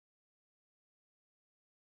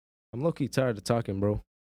I'm low-key tired of talking, bro.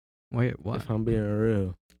 Wait, what? If I'm being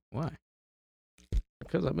real. Why?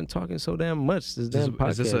 Because I've been talking so damn much this Is damn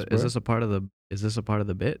podcast, bro. is this a part of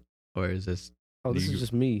the bit, or is this? Oh, this is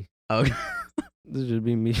just me. Oh, This is just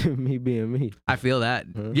be me, me being me. I feel that.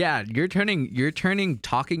 Huh? Yeah, you're turning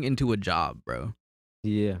talking into a job, bro.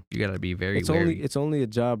 Yeah. You gotta be very wary. It's only a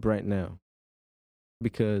job right now.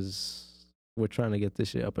 Because we're trying to get this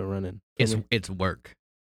shit up and running. It's Feel me? it's work.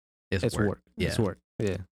 It's work. Yeah. It's work.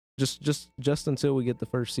 Yeah. Just until we get the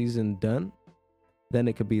first season done, then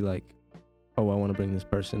it could be like, oh, I want to bring this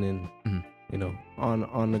person in, Mhm. you know, on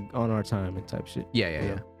our time and type shit. Yeah, yeah, you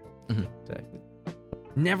yeah. know? Mhm. Exactly.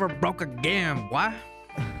 Never broke again. Why?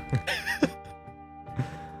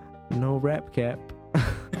 No rap cap.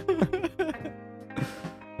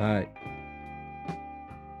 All right.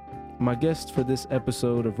 My guest for this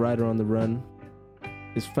episode of Rider on the Run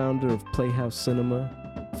is founder of Playhouse Cinema,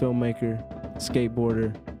 filmmaker,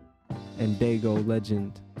 skateboarder, and Dago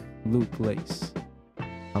legend, Luke Lace.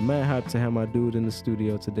 I'm mad hyped to have my dude in the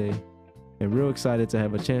studio today, and real excited to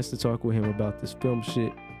have a chance to talk with him about this film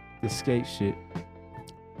shit, this skate shit,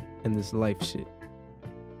 and this life shit.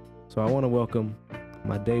 So I want to welcome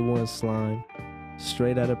my day one slime,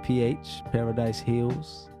 straight out of PH, Paradise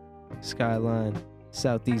Hills, Skyline,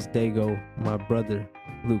 Southeast Dago, my brother,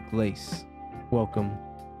 Luke Lace. Welcome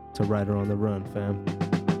to Rider on the Run, fam.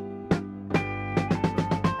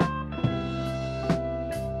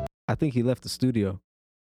 I think he left the studio.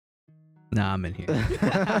 Nah, I'm in here.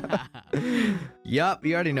 Yup,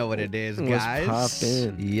 you already know what it is, What's guys.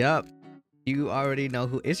 poppin'? Yup. You already know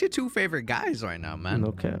who. It's your two favorite guys right now, man.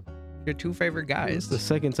 No cap. Your two favorite It's guys. the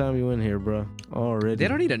second time you in here, bro. Already. They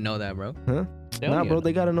don't need to know that, bro. Huh? They don't Nah, need bro, to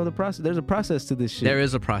they know. gotta know the process. There's a process to this shit. There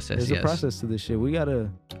is a process, There's yes. a process to this shit. We gotta.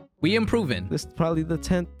 We improving. This is probably the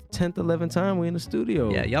 10th, 11th time we in the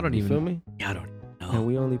studio. Yeah, y'all don't you even feel me? Y'all don't And know.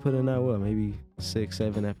 we only put in out what, maybe 6,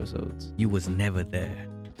 7 episodes. You was never there.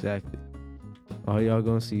 Exactly. All y'all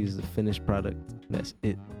gonna see is the finished product. That's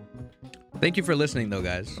it. Thank you for listening, though,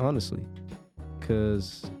 guys. Honestly,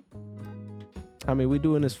 cause I mean, we're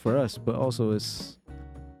doing this for us, but also it's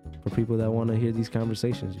for people that want to hear these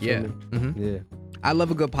conversations. You Yeah. feel hmm me? Yeah. I love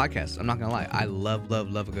a good podcast. I'm not gonna lie. I love a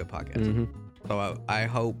good podcast. Mm-hmm. So I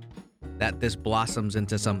hope that this blossoms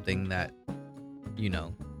into something that, you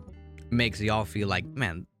know, makes y'all feel like,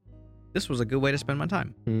 man, this was a good way to spend my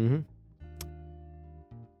time. Mm-hmm.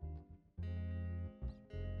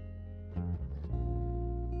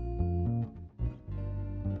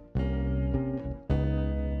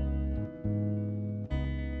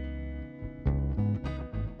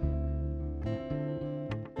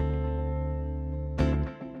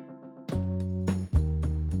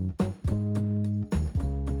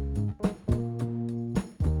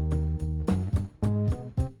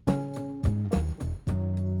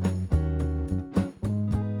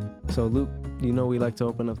 So, Luke, you know we like to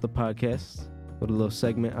open up the podcast with a little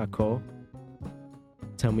segment I call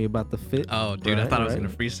 "Tell Me About the Fit." Oh, dude, I Right, thought I was right.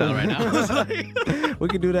 gonna freestyle right now. I was like, We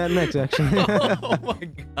could do that next, actually. oh my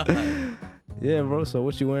god. Yeah, bro. So,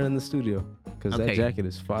 what you wearing in the studio? Because that Okay. jacket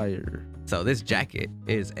is fire. So this jacket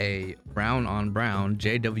is a brown on brown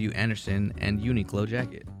J.W. Anderson and Uniqlo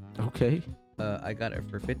jacket. Okay. I got it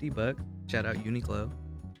for $50. Shout out Uniqlo.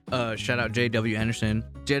 Shout out J.W. Anderson.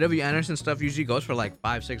 J.W. Anderson stuff usually goes for like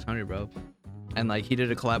 $500-$600, bro. And like he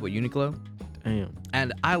did a collab with Uniqlo, Damn.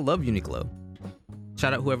 and I love Uniqlo.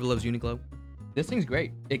 Shout out whoever loves Uniqlo. This thing's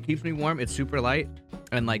great. It keeps me warm. It's super light,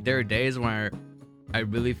 and like there are days where I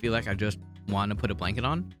really feel like I just want to put a blanket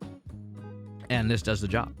on, and this does the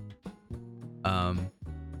job.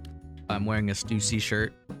 I'm wearing a Stussy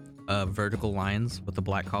shirt, vertical lines with a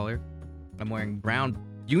black collar. I'm wearing brown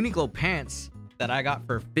Uniqlo pants that I got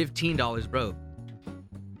for $15, bro.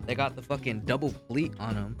 They got the fucking double pleat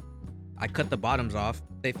on them. I cut the bottoms off.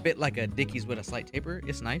 They fit like a Dickies with a slight taper.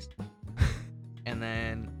 It's nice. And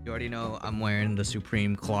then you already know I'm wearing the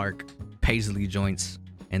Supreme Clark paisley joints,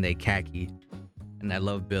 and they khaki. And I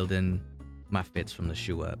love building my fits from the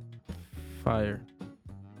shoe up. Fire.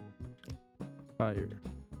 Fire.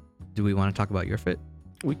 Do we want to talk about your fit?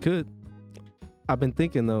 We could. I've been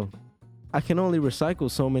thinking though, I can only recycle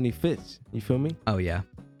so many fits. You feel me? Oh yeah.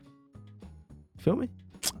 Feel me?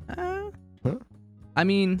 Huh? I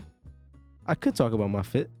mean, I could talk about my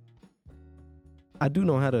fit. I do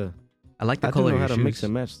know how to. I like the I do color know of how your to mix shoes.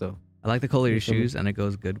 and match though. I like the color of You your feel me? shoes, and it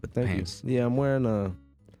goes good with the Thank pants. you. Yeah, I'm wearing a.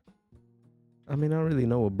 I mean, I don't really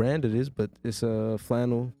know what brand it is, but it's a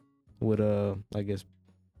flannel with a, I guess,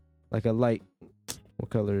 like a light. What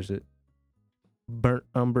color is it? Burnt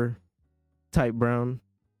umber, type brown.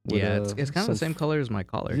 with, Yeah, it's kind of some the same color as my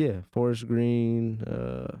collar. Yeah, forest green,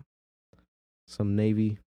 some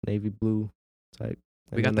navy navy blue type.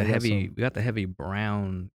 We And got then I we got the heavy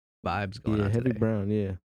brown vibes going yeah, on heavy today. brown,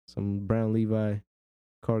 yeah. Some brown Levi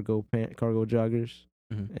cargo joggers,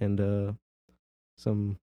 Mhm. and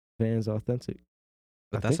some Vans Authentic.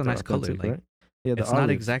 But I that's think a they're nice color. authentic, Like right? Yeah, the it's not olive.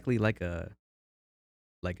 exactly like a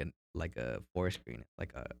forest green. It's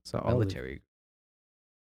like a It's an olive. military.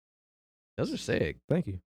 Those are sick. Thank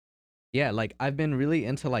you. Yeah, like I've been really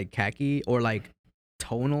into like khaki or like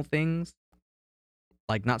tonal things.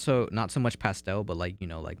 Like not so much pastel, but like,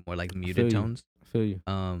 like more like muted feel you. tones. I feel you.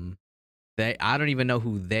 I don't even know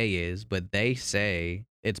who they is, but they say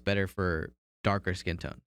it's better for darker skin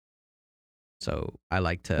tone. So I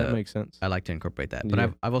like That to makes sense. incorporate that. But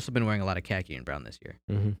Yeah. I've also been wearing a lot of khaki and brown this year.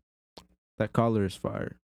 Mm-hmm. That collar is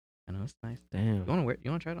fire. I know it's nice. Damn. You want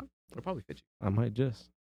to try it on? It'll probably fit you. I might just.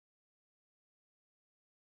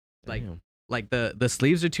 Like Damn. like the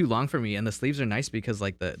sleeves are too long for me, and the sleeves are nice because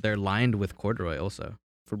like they're lined with corduroy also.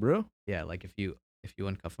 For real? Yeah, like if you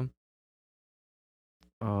uncuff them.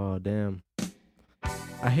 Oh damn.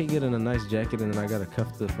 I hate getting a nice jacket and then I gotta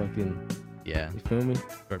cuff the fucking. Yeah, You feel me?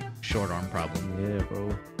 short arm problem. Yeah, bro.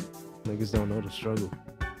 Niggas don't know the struggle.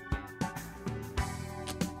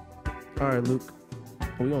 All right, Luke.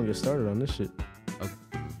 We gonna get started on this shit.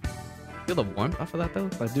 Feel the warmth off of that though?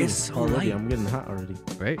 I do. It's so already. light. I'm getting hot already.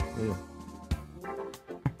 Right? Yeah.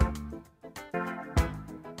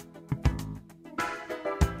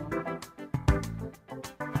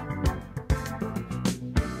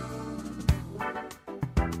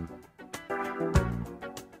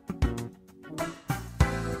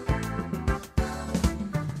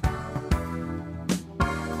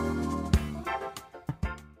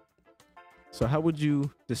 So how would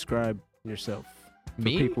you describe yourself for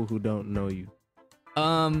Me? people who don't know you?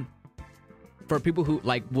 For people who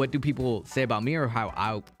like, what do people say about me, or how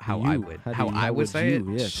I You. would How do how you- I how would say you?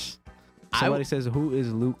 it? Yes. I Somebody says, "Who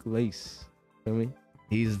is Luke Lace?" Feel me?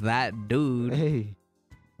 He's that dude. Hey.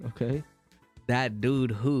 Okay. That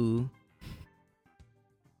dude who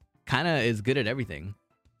kind of is good at everything.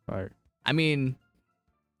 Fire. I mean,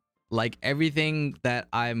 like everything that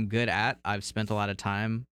I'm good at, I've spent a lot of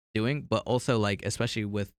time doing, but also like especially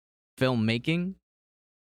with filmmaking,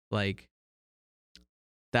 like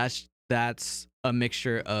that's a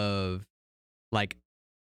mixture of like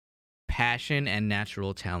passion and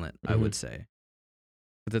natural talent, I would say.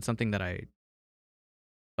 Because it's something that I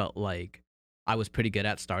felt like I was pretty good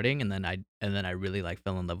at starting, and then I really like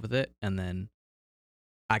fell in love with it, and then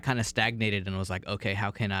I kind of stagnated and was like, okay,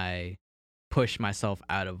 how can I push myself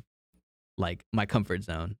out of like my comfort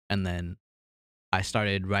zone? And then I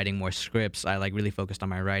started writing more scripts. I like really focused on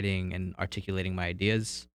my writing and articulating my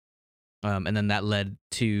ideas. And then that led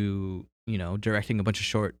to, directing a bunch of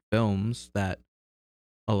short films that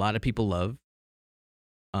a lot of people love.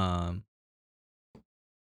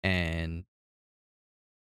 And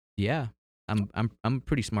yeah, I'm a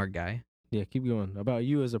pretty smart guy. Yeah, keep going. About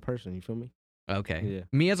you as a person, you feel me? Okay. Yeah.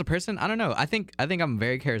 Me as a person, I don't know. I think I'm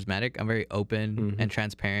very charismatic. I'm very open Mhm. and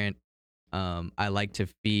transparent. I like to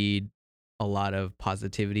feed a lot of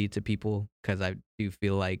positivity to people because I do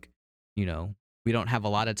feel like, we don't have a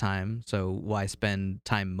lot of time, so why spend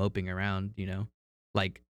time moping around,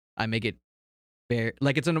 Like I make it fair.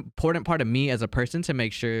 Like it's an important part of me as a person to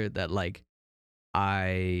make sure that like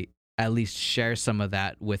I at least share some of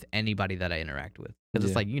that with anybody that I interact with. Because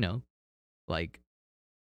it's Yeah. like, like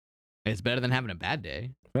it's better than having a bad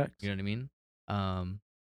day. Facts. You know what I mean?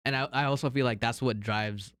 And I also feel like that's what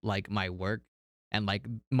drives like my work and like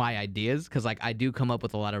my ideas, because like I do come up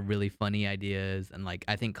with a lot of really funny ideas, and like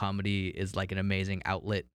I think comedy is like an amazing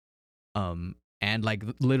outlet, and like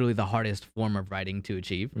literally the hardest form of writing to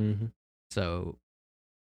achieve. Mm-hmm. So,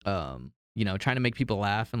 trying to make people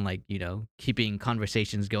laugh and like keeping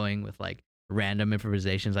conversations going with like random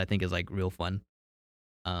improvisations, I think is like real fun.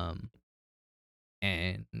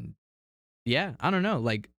 And yeah, I don't know,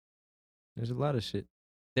 like There's a lot of shit.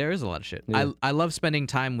 there is a lot of shit. Yeah. I love spending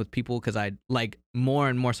time with people because I like more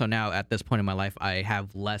and more so now at this point in my life, I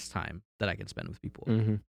have less time that I can spend with people.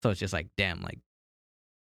 Mm-hmm. So it's just like, damn, like,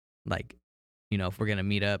 if we're gonna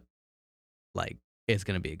meet up, like it's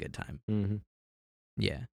gonna be a good time. Mm-hmm.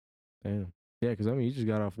 Yeah. Damn. Yeah, because I mean, you just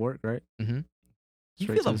got off work, right? Mm-hmm. You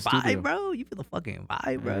Straight feel to the the vibe, studio. bro. You feel the fucking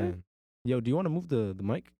vibe, bro. Man. Yo, do you want to move the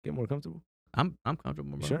mic? Get more comfortable? I'm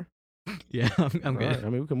comfortable, bro. You sure? Yeah, I'm good. Alright, I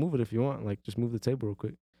mean, we can move it if you want. Like, just move the table real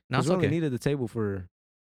quick. No, Because it's we only okay. needed the table for,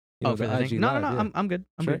 For the IG thing? No, Live, yeah. I'm good.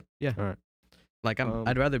 I'm Sure? good. Yeah. All right. Like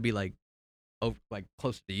I'd rather be like, like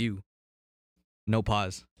close to you. No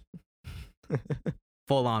pause.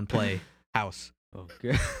 Full on play. House.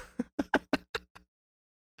 Okay.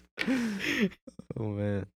 Oh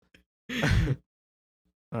man.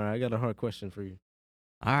 All right, I got a hard question for you.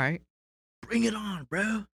 All right. Bring it on,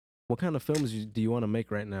 bro. What kind of films do you want to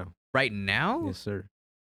make right now? Right now? Yes, sir.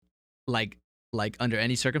 Like under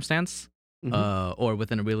any circumstance? Mhm. Or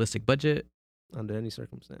within a realistic budget? Under any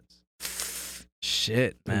circumstance.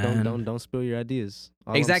 Shit, And man. don't spill your ideas.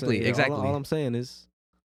 Exactly. All I'm saying is,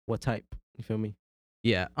 what type? You feel me?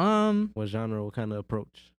 Yeah. What genre? What kind of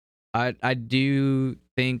approach? I do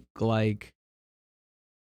think like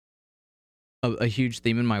a huge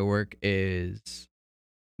theme in my work is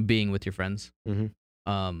being with your friends.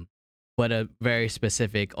 Mm-hmm. But a very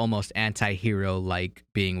specific, almost anti-hero like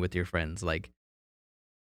being with your friends, like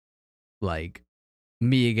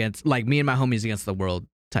me and my homies against the world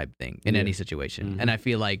type thing in any situation. Mhm. And I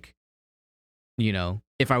feel like,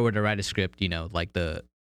 if I were to write a script, like the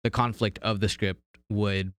conflict of the script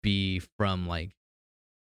would be from like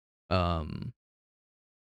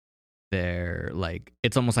their like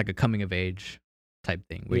it's almost like a coming of age type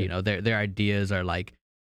thing where their ideas are like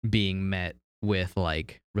being met with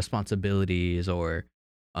like responsibilities or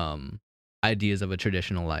ideas of a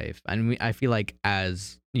traditional life. And I feel like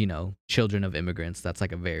as children of immigrants, that's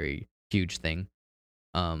like a very huge thing.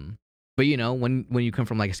 But when you come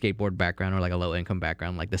from like a skateboard background or like a low income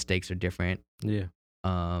background, like the stakes are different. Yeah.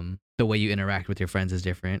 The way you interact with your friends is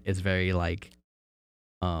different. It's very like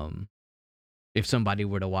if somebody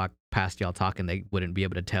were to walk past y'all talking, they wouldn't be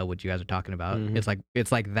able to tell what you guys are talking about. Mhm.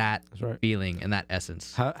 It's like that That's right. feeling and that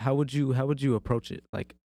essence. How would you approach it?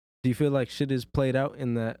 Like, do you feel like shit is played out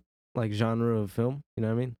in that like genre of film? You know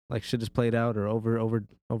what I mean? Like shit is played out or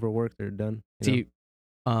overworked or done. See,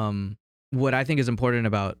 what I think is important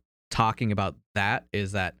about talking about that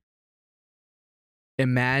is that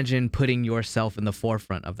imagine putting yourself in the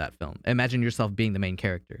forefront of that film. Imagine yourself being the main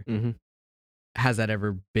character. Mm-hmm. Has that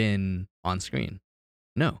ever been on screen?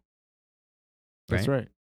 No. That's right.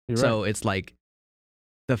 You're so right. it's like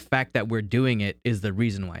the fact that we're doing it is the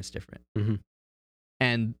reason why it's different. Mm-hmm.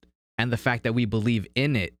 And the fact that we believe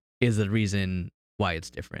in it is the reason why it's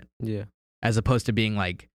different. Yeah. As opposed to being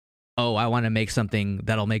like, oh, I want to make something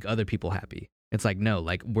that'll make other people happy. It's like, no,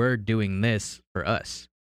 like we're doing this for us.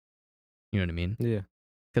 You know what I mean? Yeah.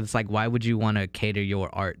 Because it's like, why would you want to cater your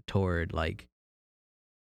art toward like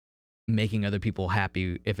making other people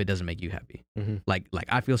happy if it doesn't make you happy? Mm-hmm. Like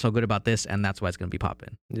I feel so good about this, and that's why it's gonna be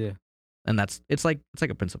popping. Yeah. And it's like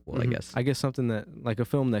a principle, Mm-hmm. I guess. I guess something that like a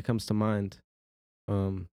film that comes to mind,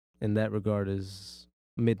 in that regard is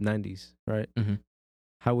mid-90s, right? Mm-hmm.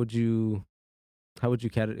 How would you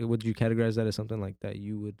categorize that as something like that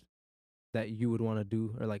you would want to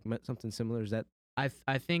do or like something similar? Is that I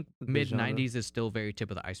think the mid genre? 90s is still very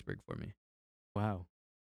tip of the iceberg for me. Wow,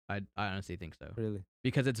 I honestly think so. really?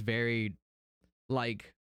 Because it's very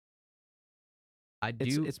like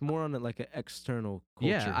It's more on like an external culture.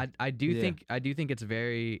 Yeah, I do think it's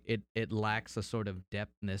very it lacks a sort of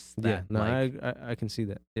depthness that I can see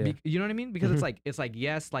that. Yeah. you know what I mean? Because Mhm. it's like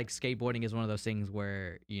yes, like skateboarding is one of those things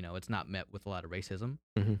where it's not met with a lot of racism,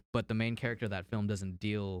 Mhm. but the main character of that film doesn't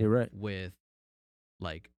deal You're right. with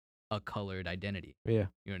like a colored identity. Yeah.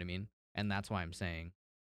 You know what I mean? And that's why I'm saying,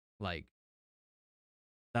 like,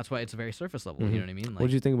 that's why it's very surface level. You know what I mean? Like, What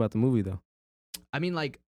did you think about the movie though? I mean,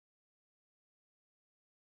 like,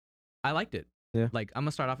 I liked it. Yeah. Like, I'm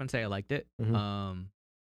gonna start off and say I liked it. Mhm.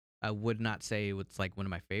 I would not say it's like one of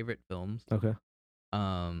my favorite films. Okay.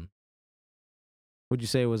 Um, Would you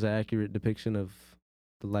say it was an accurate depiction of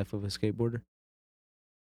the life of a skateboarder?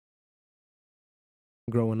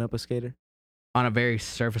 Growing up a skater? on a very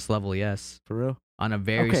surface level, yes. For real? On a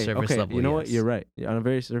very surface level, You know what? yes. You're right. Yeah, on a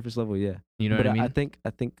very surface level, yeah. You know But what I mean?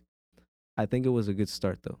 I think it was a good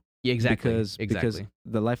start though. Yeah, exactly. Because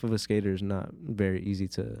the life of a skater is not very easy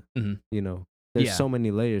to, Mhm. there's Yeah. so many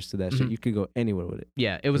layers to that shit. Mhm. You could go anywhere with it.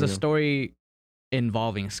 Yeah, it was you a know? story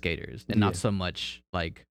involving skaters and Yeah. not so much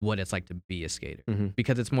like what it's like to be a skater. Mm-hmm.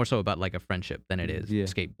 Because it's more so about like a friendship than it is Yeah.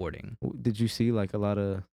 skateboarding. Did you see like a lot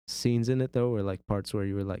of scenes in it though, or like parts where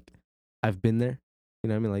you were like, I've been there? You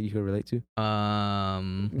know what I mean? Like you could relate to?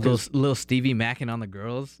 Little Stevie macking on the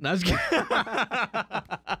girls. No, I was kidding.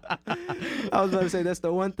 I was about to say that's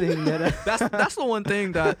the one thing that that's the one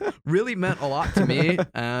thing that really meant a lot to me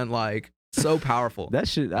and like so powerful. that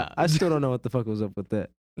shit. I still don't know what the fuck was up with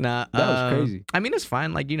that. Nah, That was crazy. I mean, it's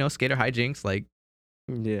fine. Like skater hijinks. Like,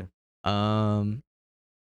 Yeah.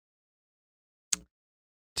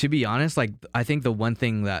 to be honest, like I think the one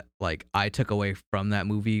thing that like I took away from that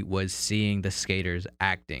movie was seeing the skaters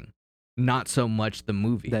acting, not so much the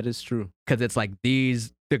movie. That is true. Because it's like the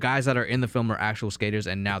guys that are in the film are actual skaters,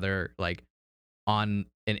 and now they're like on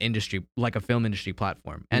an industry, like a film industry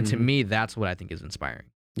platform. And to Mhm. me, that's what I think is inspiring.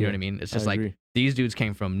 You know what I mean? It's just I like agree. these dudes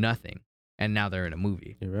came from nothing, and now they're in a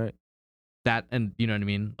movie. You're right. That, and you know what I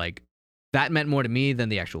mean? Like, that meant more to me than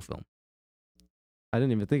the actual film. I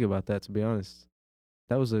didn't even think about that, to be honest.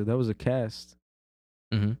 That was a cast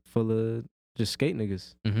Mm-hmm. full of just skate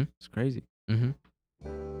niggas. Mhm. It's crazy. Mm-hmm.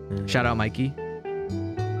 And, Shout out Mikey.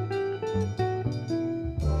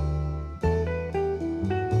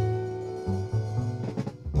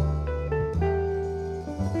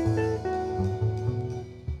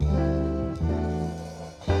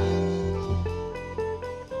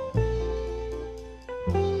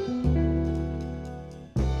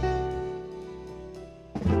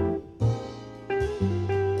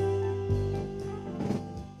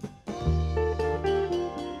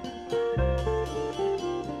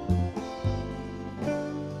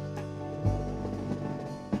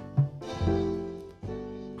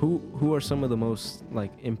 Who are some of the most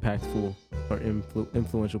like impactful or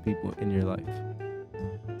influential people in your life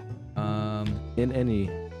in any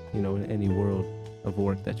in any world of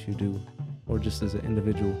work that you do, or just as an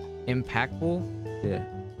individual? Impactful. Yeah.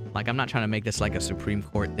 Like, I'm not trying to make this like a Supreme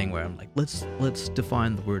Court thing where I'm like, let's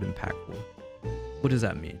define the word impactful. What does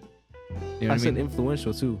that mean? You know I what said mean?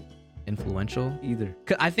 influential too. Influential. Either.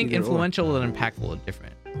 'Cause I think Either or. influential and impactful are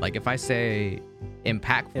different. Like, if I say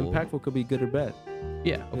impactful, Impactful could be good or bad.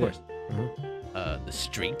 yeah, of Yeah. course. Uh-huh. The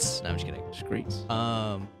streets. No, I'm just kidding. Streets.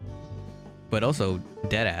 But also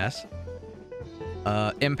dead ass.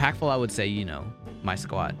 Impactful, I would say, my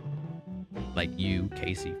squad. Like you,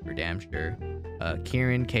 Casey, for damn sure.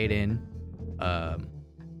 Kieran, Kaden,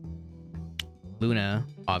 Luna,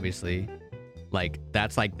 obviously. Like,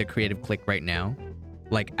 that's like the creative clique right now.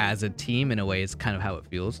 Like, as a team, in a way, is kind of how it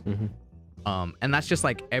feels. Mm-hmm. And that's just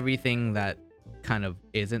like everything that kind of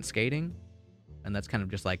isn't skating. And that's kind of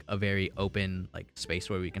just like a very open like space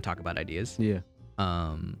where we can talk about ideas. Yeah.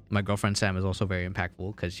 My girlfriend Sam is also very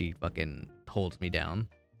impactful because she fucking holds me down.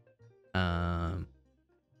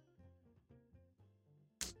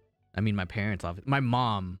 I mean, my parents, my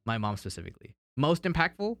mom specifically. Most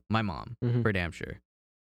impactful, my mom, Mhm. for damn sure.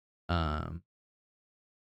 And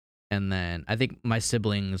then I think my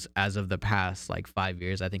siblings, as of the past like 5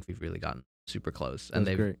 years, I think we've really gotten super close. And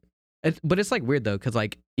That's great. But it's like weird though, because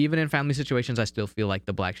like even in family situations, I still feel like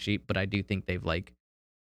the black sheep. But I do think they've like,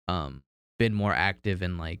 been more active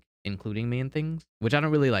in like including me in things, which I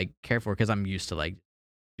don't really like care for because I'm used to like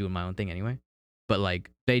doing my own thing anyway. But like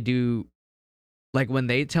they do, like when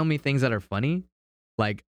they tell me things that are funny,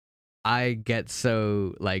 like I get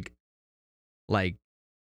so like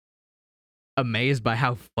amazed by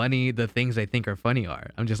how funny the things they think are funny are.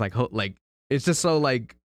 I'm just like, like it's just so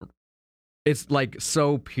like. It's like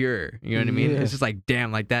so pure, you know what I mean? Yeah. It's just like,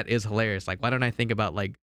 damn, like that is hilarious. Like, why don't I think about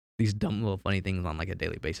like these dumb little funny things on like a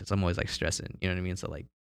daily basis? I'm always like stressing, you know what I mean? So like,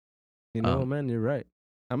 You know, man, you're right.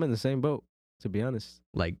 I'm in the same boat, to be honest.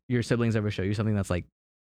 like your siblings ever show you something that's like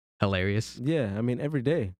hilarious? Yeah, I mean every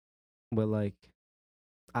day, but like,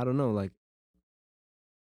 I don't know, like,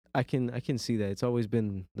 I can see that it's always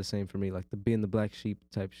been the same for me, like the being the black sheep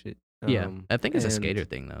type shit. Yeah, I think it's a and skater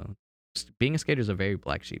thing though. Being a skater is a very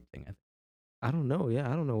black sheep thing. I think. I don't know. Yeah,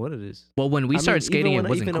 I don't know what it is. Well, when we started skating, it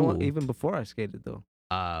wasn't cool. Even before I skated, though,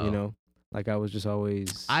 you know, like I was just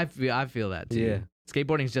always. I feel that too. Yeah.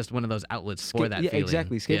 Skateboarding is just one of those outlets for that yeah, feeling.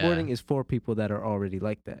 exactly. Skateboarding is for people that are already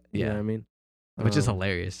like that. You know what I mean? Which is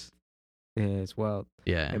hilarious. Yeah, it's wild.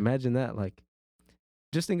 Yeah. Imagine that. Like,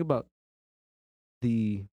 just think about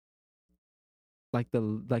the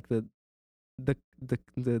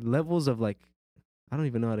levels of like, I don't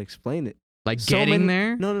even know how to explain it. Like So getting many-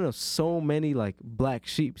 there. No. So many like black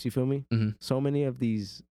sheeps. You feel me? Mhm. So many of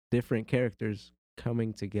these different characters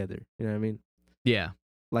coming together. You know what I mean? Yeah.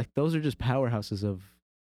 Like those are just powerhouses of,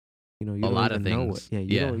 you know, you A don't lot of even know things. what.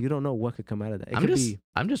 Yeah, you don't know what could come out of that. It I'm could just be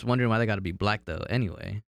I'm just wondering why they got to be black though.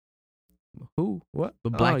 Anyway, who? What? the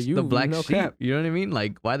black the black no sheep. cap. You know what I mean?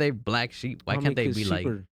 Like, why they black sheep? Why I mean, can't they 'cause be sheep like?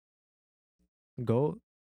 are gold?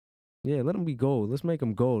 Yeah, let them be gold. Let's make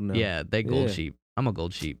them gold now. Yeah, they gold Yeah. sheep. I'm a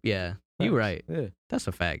gold sheep. Yeah, you Facts. right. Yeah, That's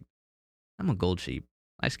a fact. I'm a gold sheep.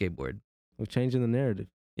 I skateboard. we're changing the narrative.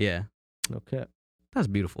 Yeah, No cap. that's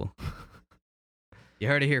beautiful. You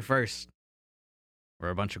heard it here first. We're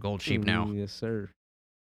a bunch of gold sheep now. Yes, sir.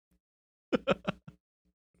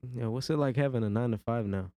 Yeah, what's it like having a 9 to 5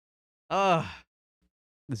 now?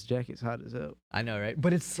 This jacket's hot as hell. I know, right?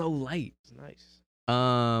 But it's so light. It's nice.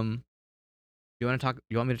 You want to talk?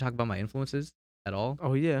 You want me to talk about my influences at all?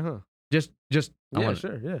 Oh yeah, huh? Just. I Yeah, want.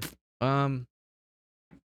 sure. Yeah.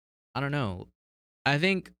 I don't know. I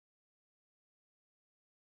think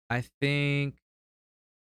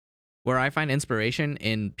where I find inspiration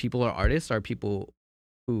in people or artists are people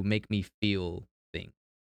who make me feel things.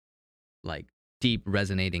 Like deep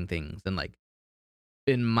resonating things. And like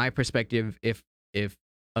in my perspective, if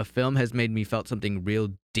a film has made me felt something real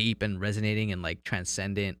deep and resonating and like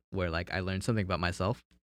transcendent, where like I learned something about myself,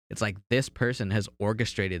 it's like this person has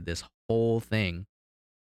orchestrated this whole thing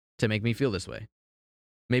to make me feel this way.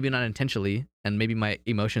 Maybe not intentionally, and maybe my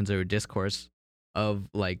emotions are a discourse of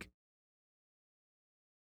like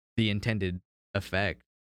the intended effect,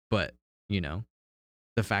 but you know,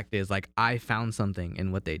 the fact is like I found something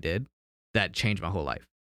in what they did that changed my whole life.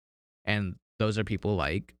 And those are people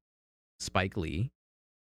like Spike Lee,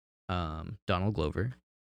 Donald Glover,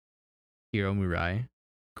 Hiro Murai,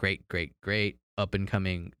 great up and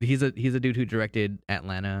coming. He's a dude who directed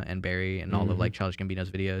Atlanta and Barry and all of like Childish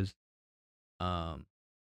Gambino's videos.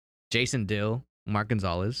 Jason Dill, Mark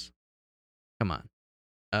Gonzalez, come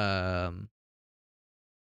on.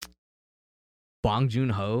 Bong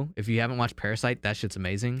Joon-ho, if you haven't watched Parasite, that shit's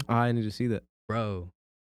amazing. I need to see that, bro.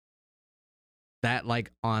 That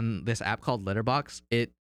like on this app called Letterboxd,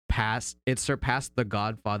 it surpassed The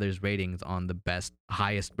Godfather's ratings on the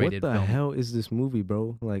highest rated film. What the hell is this movie,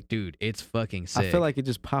 bro? Like, dude, it's fucking sick. I feel like it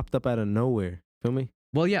just popped up out of nowhere. Feel me?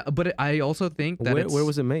 Well, yeah, but I also think that where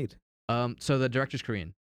was it made? So the director's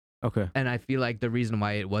Korean. Okay. And I feel like the reason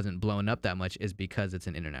why it wasn't blown up that much is because it's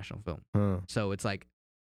an international film. Huh. So it's like,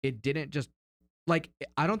 it didn't just like,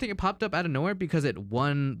 I don't think it popped up out of nowhere because it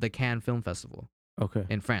won the Cannes Film Festival. Okay.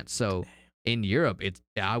 In France. So in Europe,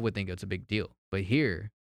 I would think it's a big deal. But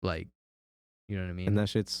here, like, you know what I mean? And that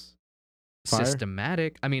shit's fire?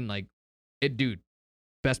 Systematic. I mean, like, dude,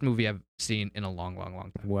 best movie I've seen in a long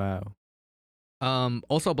time. Wow.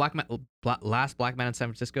 Also, Last Black Man in San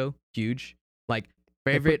Francisco, huge. Like,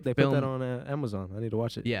 favorite they film. put that on Amazon. I need to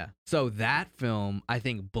watch it. Yeah. So that film, I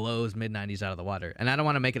think, blows mid-90s out of the water. And I don't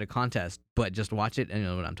want to make it a contest, but just watch it and you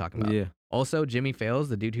know what I'm talking about. Yeah. Also, Jimmy Fails,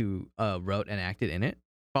 the dude who wrote and acted in it,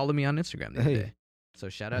 followed me on Instagram the other day. So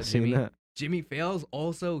shout out Jimmy. Jimmy Fails,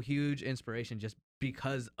 also huge inspiration just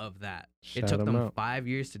because of that. It took them 5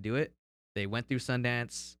 years to do it. They went through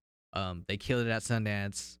Sundance. They killed it at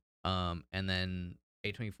Sundance. And then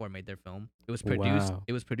A24 made their film. It was produced. Wow.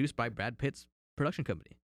 It was produced by Brad Pitt's production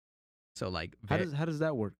company. So like, how does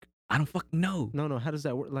that work? I don't fucking know. No. How does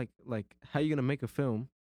that work? Like how are you gonna make a film?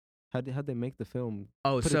 How'd they make the film?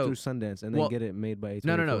 Oh, put it through Sundance and then get it made by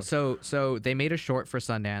A24? No. So they made a short for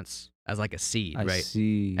Sundance as like a seed, right? I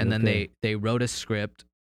see. And then they wrote a script.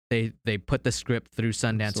 They put the script through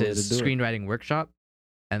Sundance's screenwriting workshop,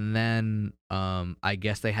 and then I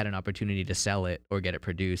guess they had an opportunity to sell it or get it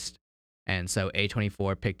produced, and so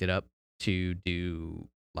A24 picked it up to do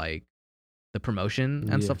like the promotion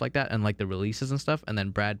and stuff like that, and like the releases and stuff, and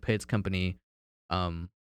then Brad Pitt's company,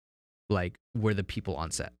 like were the people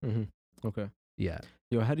on set. Mm-hmm. Okay. Yeah.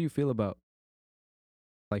 Yo, how do you feel about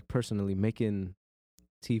like personally making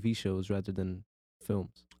TV shows rather than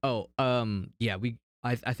films? Oh, yeah,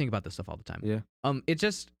 I think about this stuff all the time. Yeah.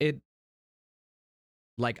 It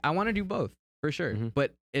like I want to do both for sure,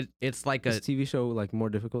 but it's like is a TV show like more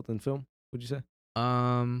difficult than film, would you say?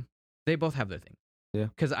 They both have their thing. Yeah.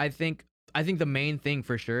 Cuz I think the main thing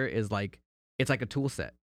for sure is like it's like a tool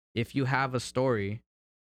set. If you have a story,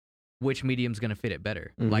 which medium's going to fit it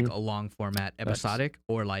better? Like a long format episodic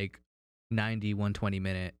or like 90 120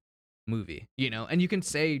 minute movie, you know? And you can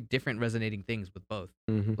say different resonating things with both.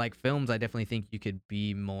 Like films, I definitely think you could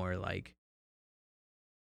be more like,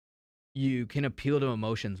 you can appeal to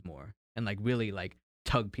emotions more and like really like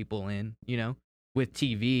tug people in, you know? With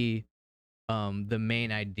TV, the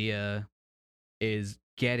main idea is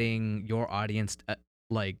getting your audience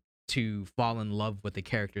like to fall in love with the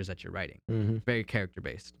characters that you're writing. Very character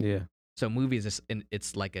based. Yeah. So movies is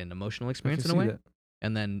it's like an emotional experience in a way, that.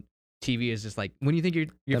 And then TV is just like when you think your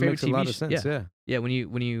that favorite makes TV a lot of sense. yeah. When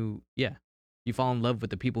you fall in love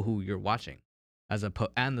with the people who you're watching,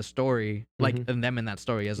 and the story, like and them in that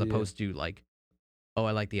story, as opposed to like, oh,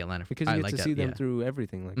 I like the Atlanta because you get to see them through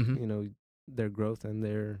everything, like you know their growth and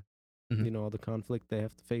their you know all the conflict they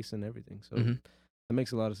have to face and everything. So that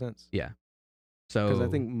makes a lot of sense. Yeah. So because I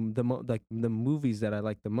think the movies that I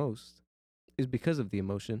like the most is because of the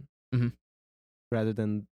emotion, rather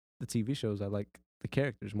than the TV shows. I like the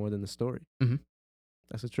characters more than the story.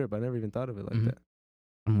 That's a trip. I never even thought of it like that.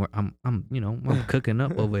 I'm cooking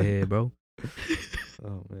up over here, bro.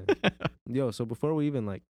 Oh man. Yo, so before we even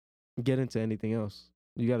like get into anything else,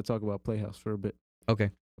 you got to talk about Playhouse for a bit.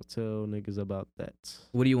 Okay. I'll tell niggas about that.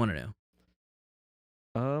 What do you want to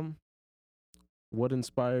know? What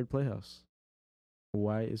inspired Playhouse?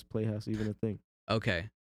 Why is Playhouse even a thing? Okay.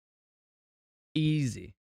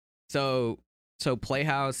 Easy. So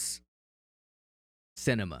Playhouse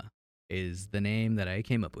Cinema is the name that I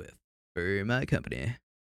came up with for my company.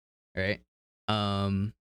 All right.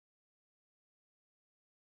 Um.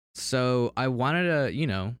 So I wanted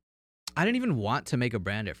to, I didn't even want to make a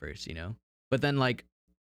brand at first, but then like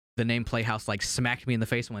the name Playhouse like smacked me in the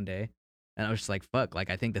face one day, and I was just like, fuck, like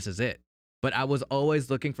I think this is it. But I was always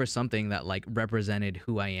looking for something that like represented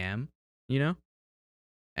who I am,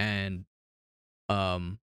 and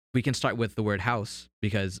we can start with the word house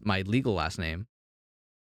because my legal last name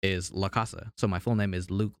is La Casa. So my full name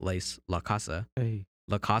is Luke Lace La Casa. Hey.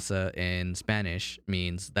 La Casa in Spanish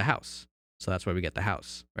means the house. So that's where we get the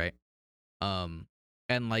house, right?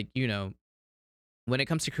 And like, when it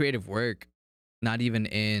comes to creative work, not even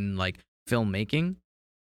in like filmmaking,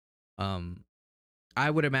 I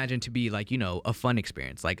would imagine to be like, a fun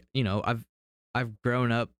experience. Like, I've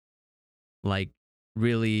grown up like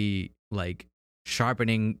really like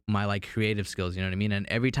sharpening my like creative skills, you know what I mean? And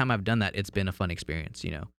every time I've done that, it's been a fun experience,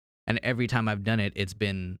 And every time I've done it, it's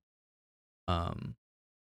been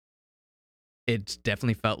it's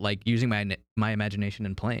definitely felt like using my imagination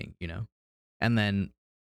and playing, And then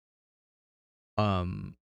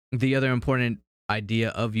the other important idea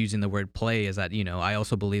of using the word play is that, I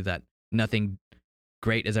also believe that nothing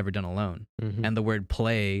great is ever done alone. Mhm. And the word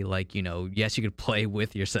play, like, yes, you could play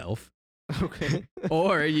with yourself. Okay.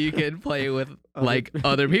 Or you could play with Other like people.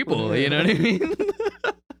 other people, you know what I mean?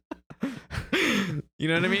 You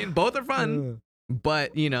know what I mean? Both are Uh, fun,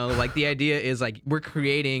 but like the idea is like we're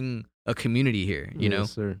creating a community here,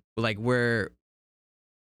 Yes, sir. like we're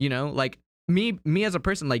like me as a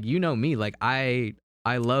person, like me, like I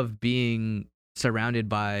love being surrounded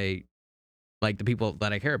by like the people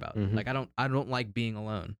that I care about. Mhm. Like I don't like being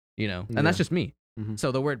alone, and Yeah. that's just me. Mhm.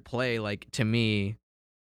 So the word play, like to me,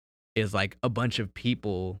 is like a bunch of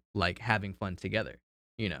people like having fun together,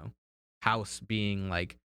 House being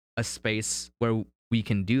like a space where we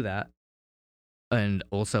can do that, and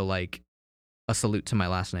also like a salute to my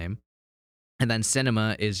last name. And then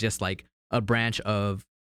cinema is just like a branch of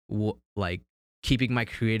like keeping my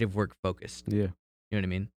creative work focused. Yeah. You know what I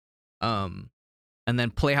mean? And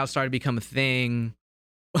then Playhouse started to become a thing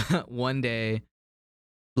one day.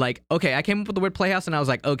 Like, okay, I came up with the word Playhouse and I was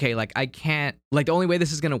like, okay, like I can't, like the only way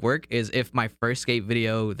this is going to work is if my first skate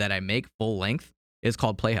video that I make full length is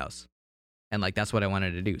called Playhouse. And like, that's what I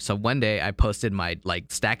wanted to do. So one day I posted my like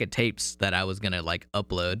stack of tapes that I was going to like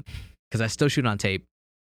upload because I still shoot on tape.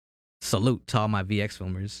 Salute to all my VX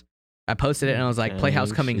filmers. I posted it and I was like, Playhouse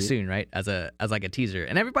Dang, coming shit. soon, right? As like a teaser.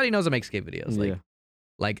 And everybody knows I make skate videos. Yeah.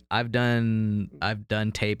 Like I've done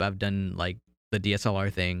tape, I've done like the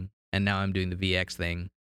DSLR thing, and now I'm doing the VX thing.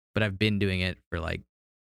 But I've been doing it for like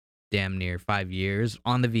damn near 5 years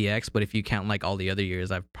on the VX. But if you count like all the other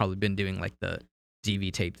years, I've probably been doing like the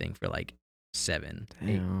DV tape thing for like 7, 8.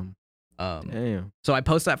 Damn. Damn. So I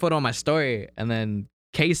post that photo on my story, and then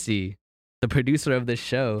Casey, the producer of this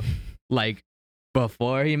show, like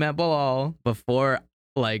before he met Bilal, before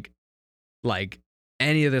like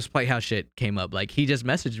any of this Playhouse shit came up, like he just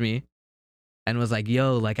messaged me and was like,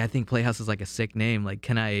 yo, like I think Playhouse is like a sick name. Like,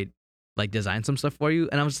 can I like design some stuff for you?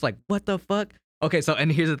 And I was just like, what the fuck? Okay, so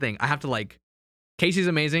and here's the thing. I have to like Casey's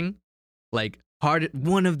amazing. Like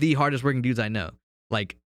one of the hardest working dudes I know.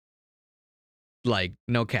 Like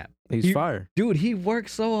no cap. He's fire. Dude, he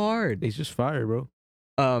works so hard. He's just fire, bro.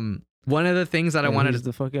 One of the things that I And wanted he's to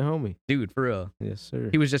the fucking homie. dude, for real. Yes, sir.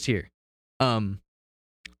 He was just here. One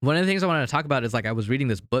of the things I wanted to talk about is like I was reading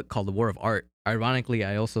this book called The War of Art. Ironically,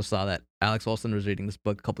 I also saw that Alex Wilson was reading this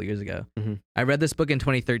book a couple years ago. Mhm. I read this book in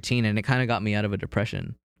 2013 and it kind of got me out of a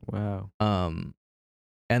depression. Wow.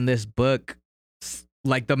 And this book,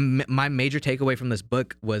 like my major takeaway from this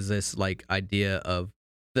book was this like idea of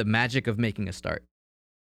the magic of making a start.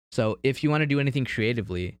 So if you want to do anything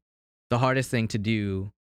creatively, the hardest thing to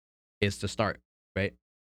do is to start, right?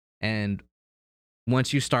 And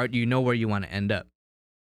once you start, you know where you want to end up.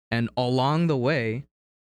 And along the way,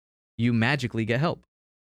 you magically get help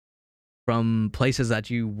from places that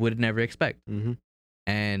you would never expect. Mm-hmm.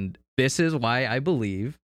 And this is why I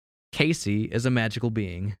believe Casey is a magical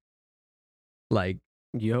being. Like,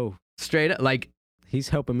 Yo, straight up, like he's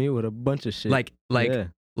helping me with a bunch of shit. Yeah.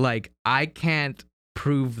 like I can't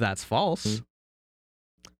prove that's false. Mhm.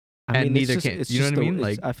 And neither it's can- it's you know just what I mean?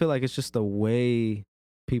 it's- Like- I feel like it's just the way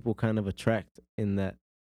people kind of attract in that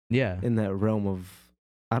Yeah. realm of,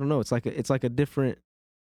 I don't know. It's like a different.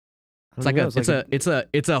 I It's don't like know,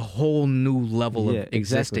 it's a whole new level of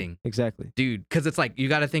existing. Exactly. Dude, because it's like you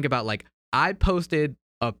got to think about like I posted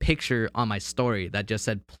a picture on my story that just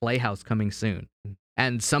said Playhouse coming soon,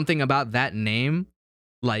 and something about that name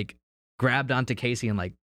like grabbed onto Casey and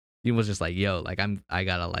like he was just like, yo, like I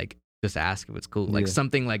gotta like just ask if it's cool. Like Yeah.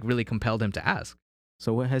 something like really compelled him to ask.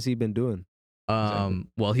 So what has he been doing? Exactly.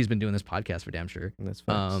 Well, he's been doing this podcast for damn sure. That's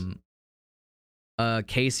facts.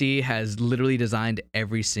 Casey has literally designed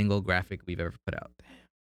every single graphic we've ever put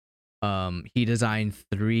out. He designed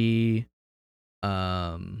 3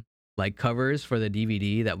 like covers for the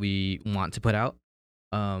DVD that we want to put out.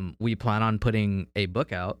 We plan on putting a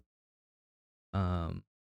book out.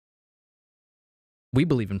 We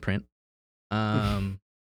believe in print.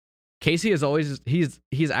 Casey is always he's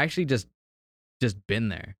actually just been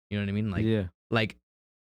there. You know what I mean? Like yeah. like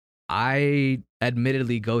I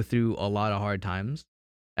admittedly go through a lot of hard times,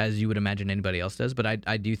 as you would imagine anybody else does, but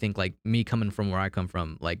I do think like me coming from where I come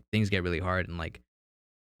from, like things get really hard, and like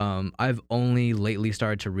I've only lately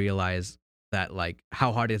started to realize that like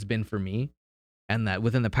how hard it's been for me, and that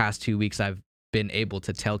within the past 2 weeks I've been able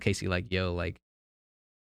to tell Casey like, yo, like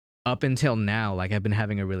up until now, like I've been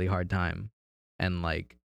having a really hard time. And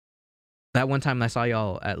like that one time I saw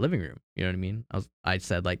y'all at Living Room, you know what I mean? I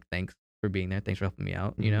said like, thanks for being there, thanks for helping me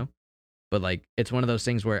out, you know? But like it's one of those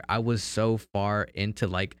things where I was so far into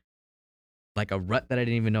like a rut that I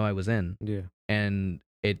didn't even know I was in. Yeah. And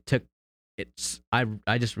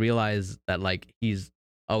I just realized that like he's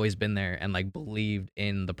always been there and like believed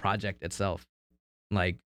in the project itself.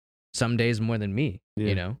 Like some days more than me,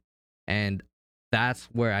 you know? And that's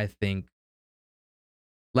where I think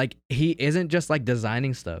like he isn't just like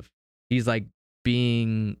designing stuff. He's like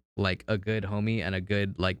being like a good homie and a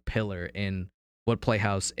good like pillar in what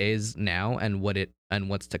Playhouse is now and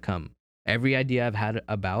what's to come. Every idea I've had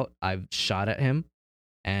I've shot at him,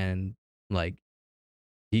 and like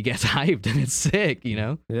he gets hyped and it's sick, you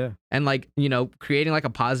know? Yeah. And like, you know, creating like a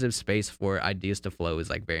positive space for ideas to flow is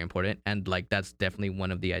like very important. And like that's definitely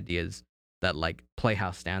one of the ideas that like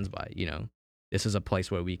Playhouse stands by, you know. This is a place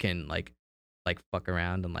where we can like fuck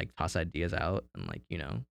around and like toss ideas out, and like, you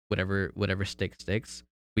know, whatever sticks.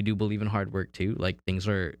 We do believe in hard work too. Like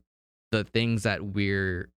the things that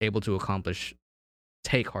we're able to accomplish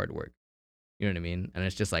take hard work. You know what I mean? And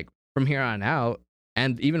it's just like from here on out,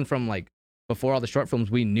 and even from like before all the short films,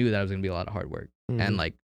 we knew that was gonna be a lot of hard work. And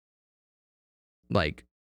like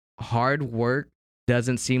hard work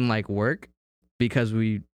doesn't seem like work because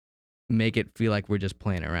we make it feel like we're just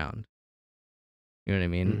playing around. You know what I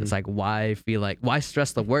mean? It's like, why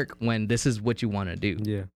stress the work when this is what you want to do?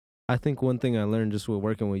 Yeah. I think one thing I learned just with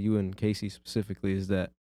working with you and Casey specifically is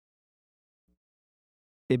that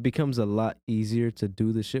it becomes a lot easier to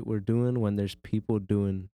do the shit we're doing when there's people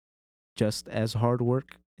doing just as hard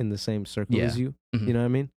work in the same circle as you. Mhm. You know what I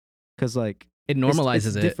mean? Because like It normalizes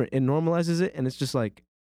it's it. different. It normalizes it, and it's just like,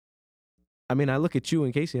 I mean, I look at you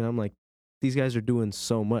and Casey, and I'm like, these guys are doing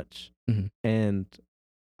so much, and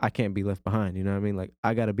I can't be left behind. You know what I mean? Like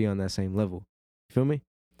I got to be on that same level. You feel me?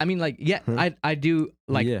 I mean, like, yeah, I do.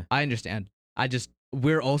 Like, Yeah. I understand.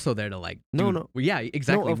 We're also there to like. No. Yeah,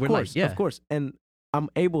 exactly. No, of we're course, like, yeah, of course, and I'm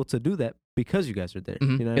able to do that because you guys are there. You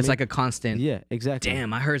know what I it's mean? like a constant. Yeah, exactly.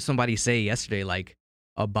 Damn, I heard somebody say yesterday, like,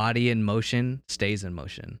 a body in motion stays in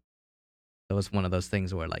motion. That was one of those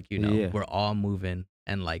things where, like, you know, we're all moving,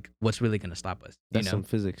 and like, what's really gonna stop us? That's you know? some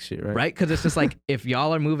physics shit, right? Right? Because it's just like if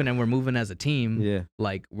y'all are moving and we're moving as a team, Yeah.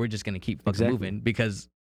 like we're just gonna keep fucking Exactly. moving because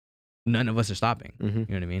none of us are stopping. Mm-hmm. You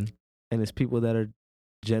know what I mean? And it's people that are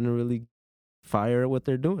generally fire at what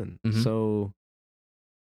they're doing. So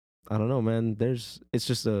I don't know, man. It's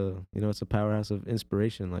just it's a powerhouse of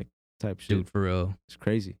inspiration, like type shit. Dude, for real. It's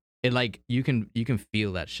crazy. It like you can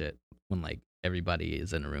feel that shit when like everybody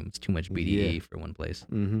is in a room. It's too much BDE for one place.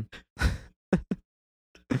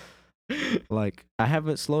 Like I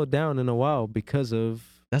haven't slowed down in a while because of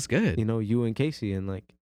That's good. you and Casey, and like,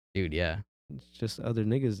 dude, yeah. it's just other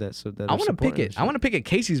niggas that I want to pick it. I want to pick at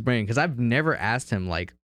Casey's brain because I've never asked him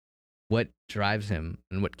like what drives him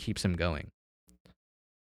and what keeps him going.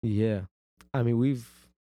 Yeah, I mean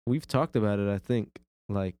we've talked about it. I think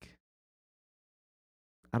like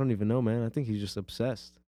I don't even know, man. I think he's just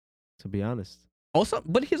obsessed, to be honest. Also,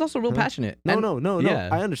 but he's also real passionate. No. Yeah.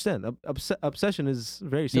 I understand. Obsession is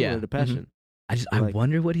very similar to passion. I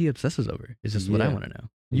wonder what he obsesses over. Is just what I want to know.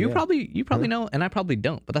 You probably know, and I probably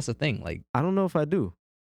don't. But that's the thing. Like, I don't know if I do,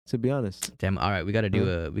 to be honest. Damn. All right, we gotta do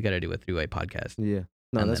a 3-way podcast. Yeah.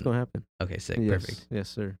 No, that's gonna happen. Okay, sick. Yes. Perfect. Yes,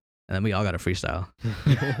 sir. And then we all got to freestyle.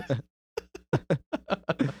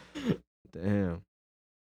 Damn.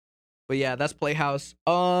 But yeah, that's Playhouse.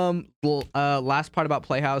 Last part about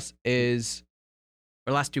Playhouse is,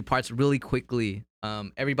 or last 2 parts, really quickly.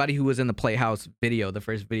 Everybody who was in the Playhouse video, the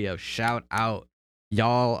first video, shout out.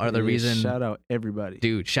 Y'all are the reason. Shout out everybody.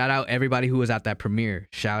 Dude, shout out everybody who was at that premiere.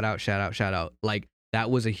 Shout out. Like, that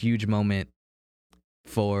was a huge moment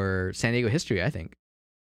for San Diego history, I think.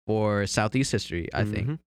 For Southeast history, I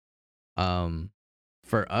think.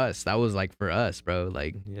 for us. That was like for us, bro.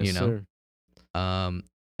 Like, Yes, you know. sir.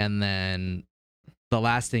 And then the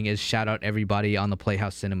last thing is shout out everybody on the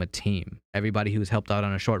Playhouse Cinema team. Everybody who's helped out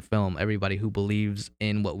on a short film. Everybody who believes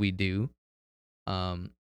in what we do.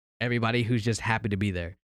 Everybody who's just happy to be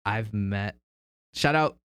there. I've met. Shout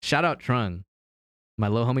out Trung, my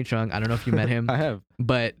little homie Trung. I don't know if you met him. I have.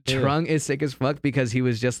 But Yeah. Trung is sick as fuck because he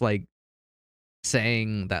was just like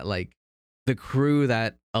saying that like the crew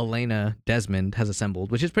that Elena Desmond has assembled,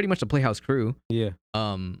 which is pretty much the Playhouse crew, Yeah.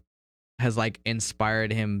 has like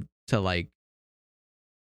inspired him to like,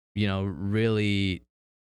 you know, really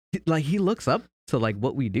like he looks up to like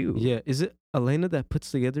what we do. Yeah. Is it Elena that put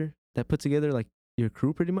together like your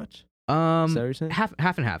crew pretty much? Is that what you're saying? Half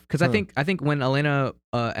and half. Because Huh. I think when Elena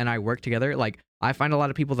and I work together, like I find a lot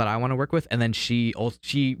of people that I want to work with, and then she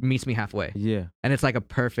meets me halfway, Yeah. and it's like a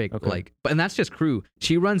perfect Okay. like. But and that's just crew.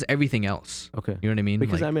 She runs everything else. Okay. You know what I mean?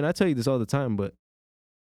 Because Like, I mean, I tell you this all the time, but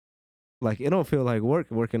like it don't feel like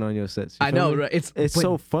working on your sets. You I feel know, me? right? It's It's but,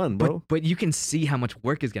 so fun, bro. but you can see how much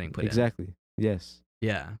work is getting put in. Exactly. Yes.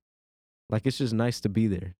 Yeah, Like it's just nice to be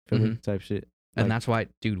there. Feel me? Type shit. and Like- that's why,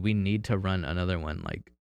 dude, we need to run another one.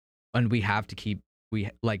 Like, and we have to keep. We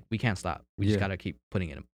can't stop. We just Yeah. gotta keep putting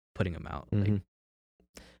them out. Like, Mhm.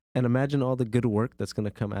 And imagine all the good work that's gonna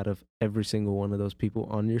come out of every single one of those people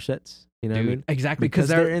on your sets. You know dude, what I mean? exactly Because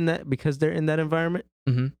they're in that environment.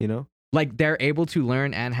 Mhm. You know? like they're able to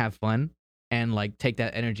learn and have fun and like take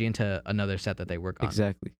that energy into another set that they work on.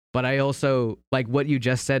 Exactly. But I also like what you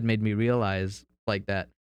just said made me realize like that,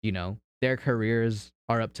 you know, their careers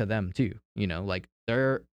are up to them too. You know, like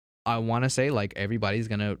I want to say like everybody's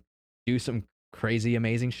going to do some crazy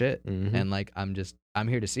amazing shit, Mhm. and like I'm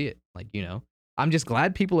here to see it. Like, you know, I'm just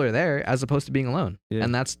glad people are there as opposed to being alone. Yeah.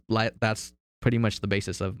 And that's pretty much the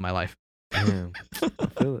basis of my life. Damn. I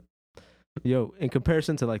feel it. Yo, in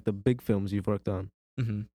comparison to like the big films you've worked on,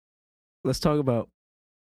 Mm-hmm. let's talk about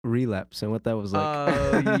Relapse and what that was like.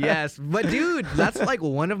 Oh yes, but dude, that's like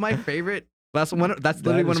one of my favorite. That's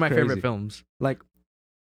literally one is of my favorite crazy. films. Like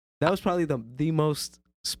that was probably the most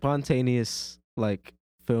spontaneous like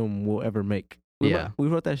film we'll ever make. Yeah. We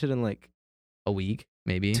wrote that shit in like A week,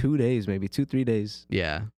 maybe. 2 days, maybe 2-3 days.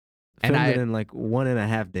 Yeah, And Filmed it I- in like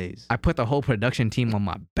 1.5 days. I put the whole production team on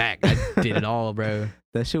my back. I did it all, bro.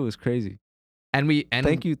 That shit was crazy. And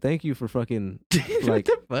Thank you for fucking what like-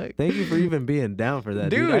 the fuck? thank you for even being down for that,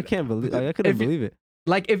 dude. I Dude, can't believe I couldn't if you- believe it.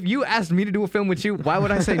 Like, if you asked me to do a film with you, why would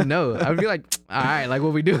I say no? I would be like, all right, like,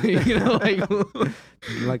 what we doing? You know, like,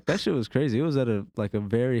 Like that shit was crazy. It was at a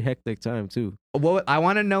very hectic time too. what I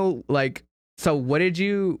want to know, like, so what did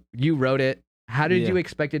you wrote it? How did Yeah. you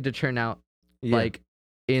expect it to turn out? Yeah. Like,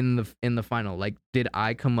 in the final, like, did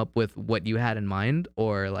I come up with what you had in mind,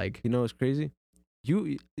 or like, You know what's crazy?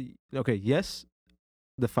 Okay, yes,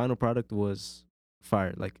 the final product was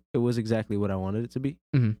fire. Like it was exactly what I wanted it to be.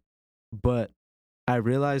 Mhm. But I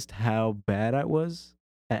realized how bad I was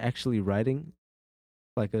at actually writing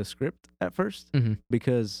like a script at 1st Mhm.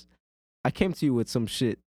 because I came to you with some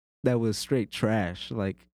shit that was straight trash.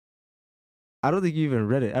 Like I don't think you even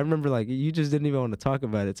read it. I remember like you just didn't even want to talk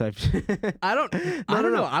about it type shit. I don't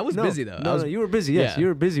know. I was busy though. No, you were busy. Yes, Yeah. you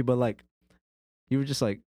were busy, but like you were just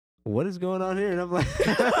like, what is going on here? And I'm like,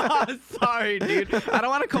 Sorry, dude. I don't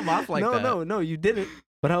want to come off like that. No, you didn't.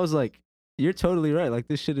 But I was like, you're totally right. Like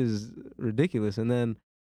this shit is ridiculous. And then,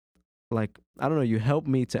 like, I don't know. You helped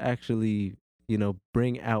me to actually,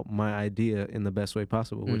 bring out my idea in the best way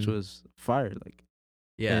possible, which Mm. was fire. Like,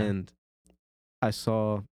 Yeah. and I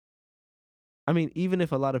saw. I mean, even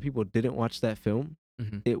if a lot of people didn't watch that film,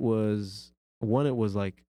 Mhm. it was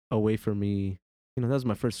like a way for me. That was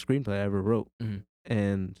my first screenplay I ever wrote, Mhm.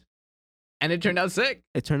 and And it turned out sick.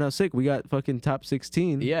 it turned out sick. We got fucking top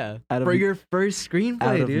 16 Yeah. Out of For the- your first screenplay,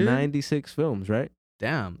 out of dude. 96 films, right?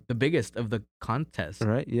 Damn. The biggest of the contest,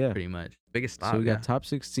 Right? Yeah. pretty much. Biggest stop. So we yeah. got top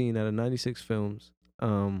 16 out of 96 films.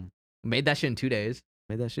 Made that shit in 2 days.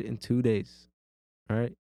 Made that shit in 2 days. All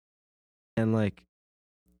right. And like,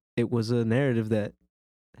 it was a narrative that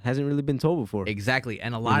hasn't really been told before. Exactly.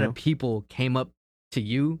 And a lot know? of people came up to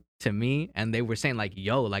you, to me, and they were saying like,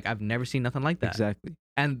 yo, like I've never seen nothing like that. Exactly.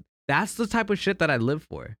 And that's the type of shit that I live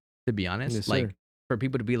for, to be honest. Yes, like sir. for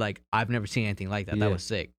people to be like, I've never seen anything like that. Yeah. That was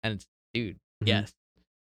sick. And it's, dude, Mhm. yes.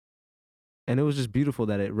 And it was just beautiful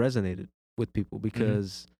that it resonated with people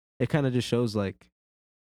because it kind of just shows like,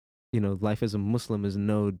 life as a Muslim is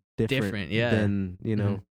no different, yeah. than,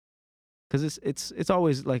 Mhm. because it's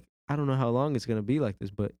always like, I don't know how long it's going to be like this,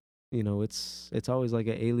 but, it's always like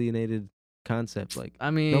an alienated concept. Like, I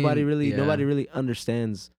mean, nobody really yeah.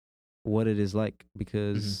 understands what it is like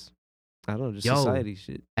because I don't know, just Yo. society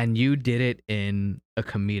shit. And you did it in a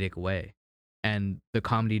comedic way. and the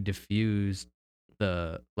comedy diffused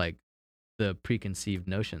the preconceived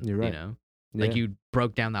notions. You're right. You know, like you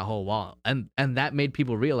broke down that whole wall, and that made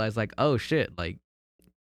people realize like, oh shit, like,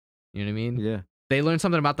 you know what I mean? Yeah, They learned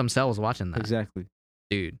something about themselves watching that. exactly.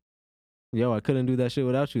 Dude. Yo, I couldn't do that shit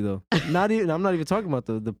without you though. I'm not even talking about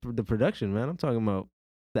the production, man. I'm talking about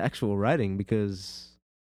the actual writing, because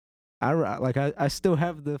I still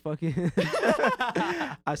have the fucking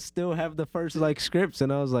I still have the first like scripts,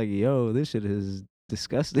 and I was like, yo, this shit is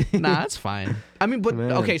disgusting. Nah, that's fine. I mean, but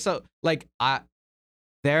Man. okay, so like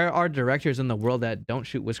there are directors in the world that don't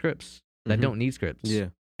shoot with scripts, that Mhm. don't need scripts. Yeah.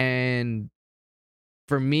 And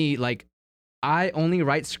for me, like, I only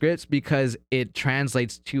write scripts because it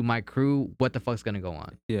translates to my crew what the fuck's gonna go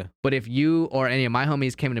on. Yeah. But if you or any of my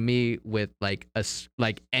homies came to me with like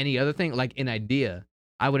any other thing, like an idea,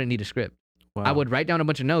 I wouldn't need a script. Wow. I would write down a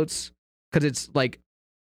bunch of notes, because it's like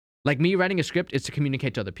me writing a script is to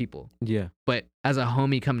communicate to other people. Yeah, But as a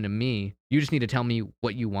homie coming to me, you just need to tell me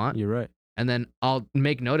what you want, you're right. and then I'll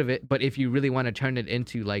make note of it. But if you really want to turn it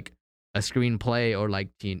into like a screenplay, or like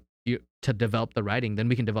to develop the writing, then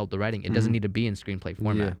we can develop the writing. It doesn't Mhm. need to be in screenplay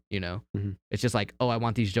format, Yeah. you know? Mhm. It's just like, oh, I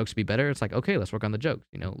want these jokes to be better. It's like, okay, let's work on the jokes,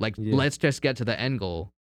 you know? Like, Yeah. let's just get to the end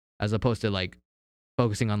goal, as opposed to like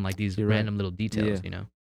focusing on like these You're right. random little details, Yeah. you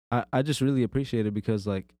know? I just really appreciate it, because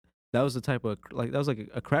like that was the type of like that was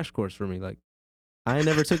like a crash course for me. Like I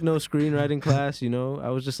never took no screenwriting class, you know. I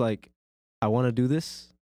was just like, I want to do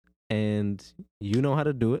this, and you know how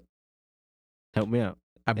to do it. Help me out.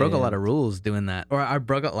 I broke a lot of And- rules doing that. Or I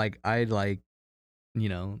broke up, like, I like, you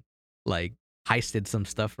know, like heisted some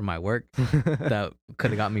stuff from my work that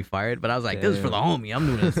could have got me fired. But I was like, this is for the homie. I'm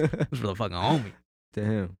doing this. This is for the fucking homie.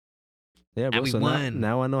 Damn. Yeah, bro. we So won.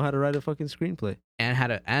 now I know how to write a fucking screenplay.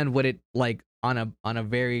 And what it like on a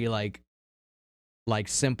very like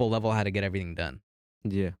simple level, how to get everything done.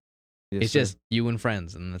 Yeah. Yes, It's sir. just you and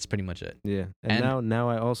friends, and that's pretty much it. Yeah. And and- now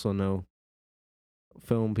I also know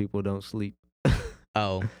film people don't sleep.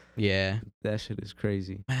 Oh, yeah. That shit is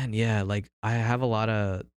crazy. Man, yeah, like I have a lot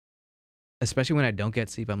of, especially when I don't get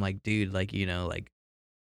sleep, I'm like, dude, like, you know, like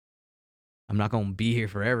I'm not gonna be here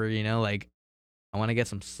forever, you know, like I want to get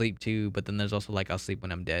some sleep too, but then there's also like I'll sleep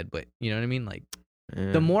when I'm dead, but you know what I mean? Like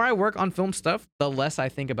Yeah. the more I work on film stuff, the less I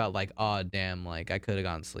think about like, oh damn, like I could have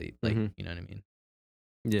gone to sleep, like Mhm. you know what I mean?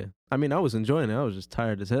 Yeah. I mean, I was enjoying it. I was just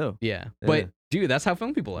tired as hell. Yeah, Yeah. but dude, that's how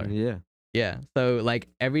film people are. Yeah. Yeah. So like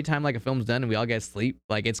every time like a film's done and we all get sleep,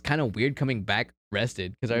 like it's kind of weird coming back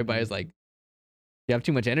rested, because everybody's like, you have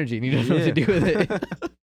too much energy and you don't know what to do with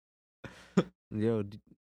it. Yo,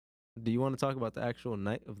 do you want to talk about the actual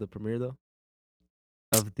night of the premiere though?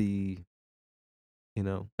 Of the, you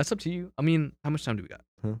know, That's up to you. I mean, how much time do we got?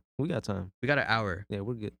 huh? We got time. We got an hour. Yeah,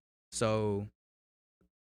 we're good. So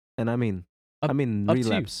And I mean, Up- up to you.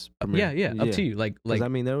 relapse. Premiere. yeah, up to you. Like 'Cause I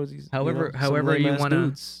mean, there was these, however- some however you lame-ass wanna-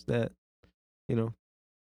 dudes that, you know,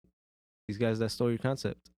 these guys that stole your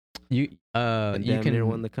concept. you And you damn can near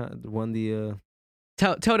won the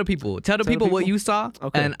tell the people the what people? you saw,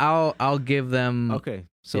 Okay. and I'll give them. Okay,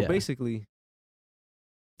 so yeah. basically,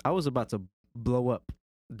 I was about to blow up,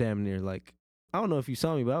 damn near. Like, I don't know if you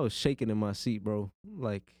saw me, but I was shaking in my seat, bro.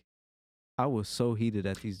 Like, I was so heated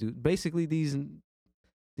at these dudes. Basically, these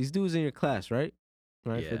dudes in your class, right?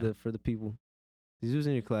 Right, Yeah. for the people. These dudes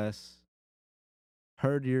in your class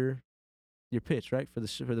heard your pitch, right? For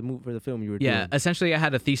the film you were Yeah, doing. essentially, I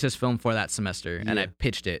had a thesis film for that semester, and I Yeah.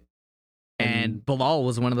 pitched it. And Bilal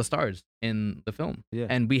was one of the stars in the film, Yeah.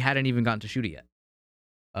 and we hadn't even gotten to shoot it yet.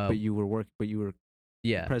 But you were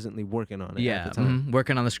Yeah, presently working on it yeah, at the time.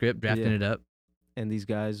 working on the script, drafting Yeah. it up. And these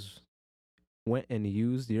guys went and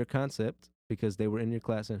used your concept because they were in your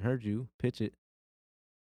class and heard you pitch it,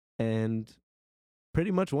 and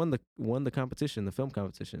pretty much won the competition, the film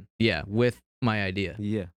competition. Yeah, with my idea.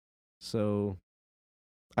 Yeah. So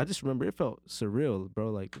I just remember it felt surreal, bro.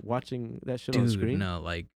 Like watching that shit on Dude, screen. no,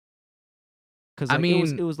 like Because I it mean-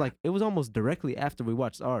 was almost directly after we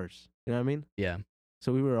watched ours. You know what I mean? yeah.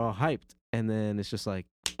 So we were all hyped, and then it's just like,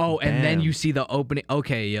 Oh, and then you Damn. see the opening.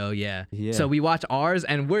 Okay, yo, yeah. yeah. So we watch ours,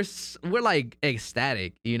 and we're like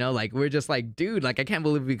ecstatic, you know, like we're just like, dude, like I can't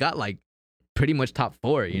believe we got like pretty much top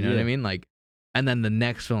 4. You know what I Yeah. mean? Like, and then the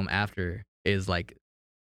next film after is like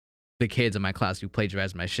the kids in my class who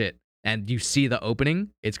plagiarized my shit, and you see the opening.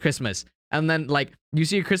 It's Christmas, and then like you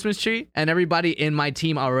see a Christmas tree, and everybody in my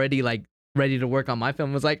team already like ready to work on my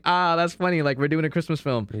film was like, that's funny, like we're doing a Christmas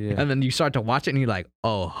film. Yeah. And then you start to watch it and you're like,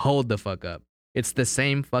 oh, hold the fuck up. It's the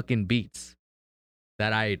same fucking beats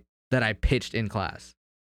that I pitched in class.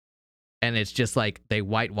 And it's just like they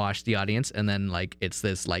whitewash the audience, and then like it's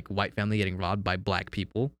this like white family getting robbed by black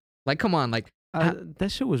people. Like, come on, like That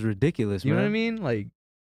shit was ridiculous, You man. know what I mean? Like,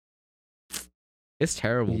 it's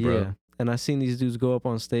terrible, bro. Yeah. And I seen these dudes go up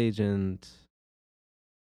on stage and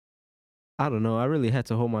I don't know. I really had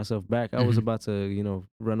to hold myself back. I was Mhm. about to,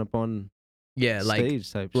 run up on Yeah, like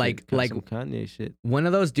stage type like- shit. Kinda like- some Kanye shit. one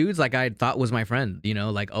of those dudes like I thought was my friend, you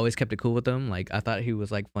know, like always kept it cool with him. Like I thought he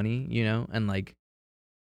was like funny, you know, and like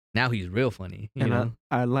now he's real funny, you And know.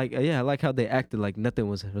 I like how they acted like nothing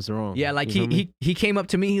was wrong. Yeah, like You know what I mean? he came up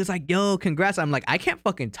to me. He was like, "Yo, congrats." I'm like, "I can't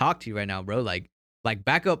fucking talk to you right now, bro. Like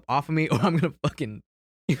back up off of me, or I'm gonna fucking,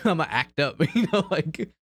 I'm gonna act up." You know, like.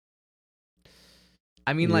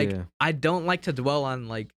 I mean, like, Yeah. I don't like to dwell on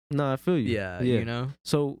like, No, I feel you. yeah, you know.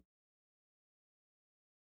 So,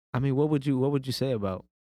 I mean, what would you say about?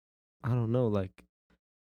 I don't know, like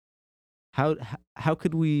how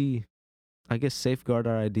could we, I guess, safeguard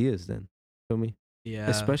our ideas then? Feel me? Yeah.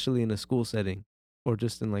 Especially in a school setting, or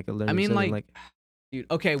just in like a learning mean, setting. like, Dude,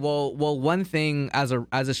 okay, well, one thing as a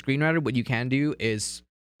screenwriter, what you can do is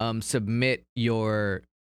submit your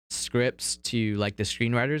scripts to like the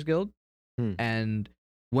Screenwriters Guild, Hmm. and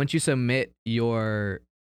once you submit your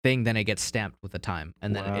thing, then it gets stamped with the time,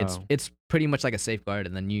 and then Wow. it's pretty much like a safeguard,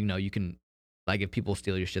 and then you can, like, if people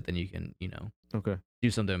steal your shit, then you can Okay. do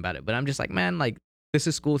something about it. But I'm just like, man, like, this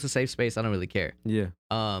is school, it's a safe space. I don't really care. Yeah.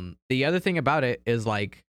 The other thing about it is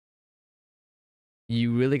like,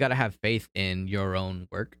 you really got to have faith in your own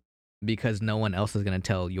work, because no one else is going to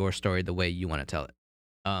tell your story the way you want to tell it.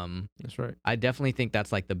 That's right. I definitely think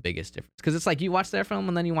that's like the biggest difference, because it's like you watch their film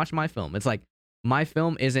and then you watch my film. It's like my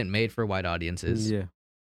film isn't made for white audiences. Yeah.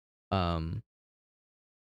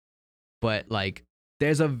 But like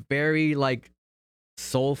there's a very like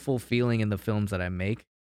soulful feeling in the films that I make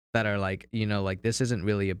that are like, like this isn't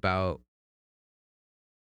really about,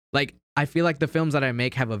 like, I feel like the films that I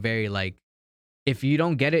make have a very like, if you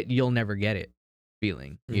don't get it, you'll never get it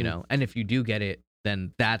feeling, you Mhm. know? And if you do get it,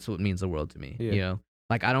 then that's what means the world to me, Yeah. you know?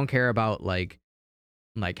 Like, I don't care about like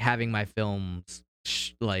having my films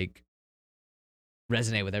like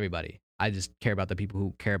resonate with everybody. I just care about the people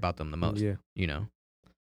who care about them the most, Yeah. you know?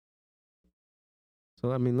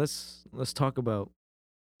 So I mean, let's talk about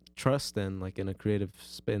trust then, like in a creative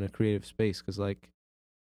space, because like,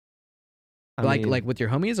 I like mean, with your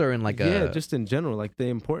homies, or in like yeah, a, just in general, like the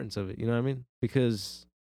importance of it. You know what I mean? Because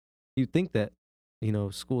you think that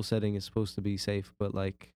school setting is supposed to be safe, but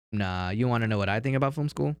like, nah, you want to know what I think about film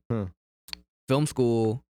school? Huh. Film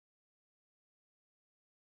school,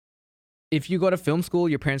 if you go to film school,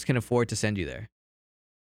 your parents can afford to send you there.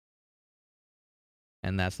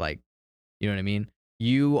 And that's like, you know what I mean?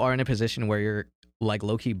 You are in a position where you're like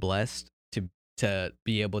low-key blessed to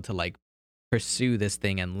be able to like pursue this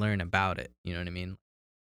thing and learn about it. You know what I mean?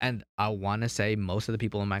 And I want to say most of the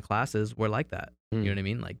people in my classes were like that. You know what I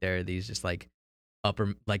mean? Like they're these just like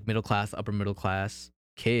upper middle class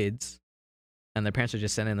kids, and their parents are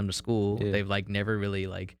just sending them to school. Yeah. They've like never really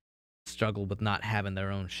like struggled with not having their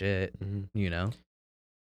own shit, Mhm. you know?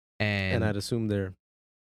 And I'd assume they're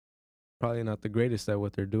probably not the greatest at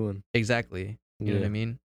what they're doing. exactly. You know what I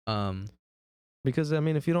mean? Because I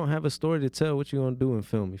mean, if you don't have a story to tell, what you gonna do in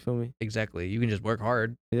film? You feel me? Exactly. You can just work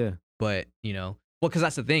hard, Yeah. but well, because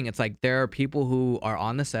that's the thing. It's like there are people who are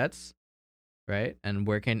on the sets, right, and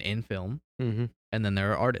working in film, Mm-hmm. and then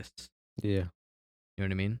there are artists. Yeah. You know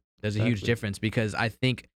what I mean? There's a huge Exactly. difference, because I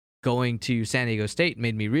think going to San Diego State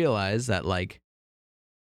made me realize that like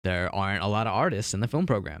there aren't a lot of artists in the film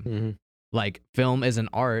program. Mm-hmm. Like film is an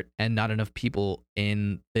art, and not enough people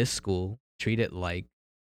in this school treat it like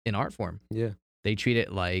an art form. Yeah. They treat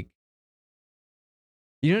it like,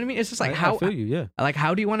 you know what I mean? It's just like I feel you. Yeah. like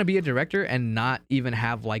how do you want to be a director and not even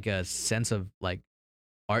have like a sense of like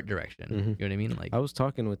art direction? Mhm. You know what I mean? Like, I was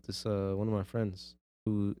talking with this one of my friends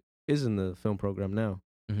who is in the film program now.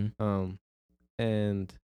 Mhm.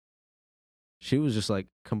 And she was just like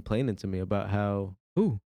complaining to me about how,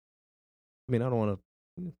 ooh, I mean, I don't want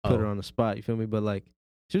to put her Oh. on the spot, you feel me? But like,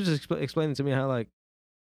 she was just explaining to me how like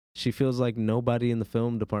she feels like nobody in the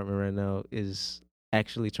film department right now is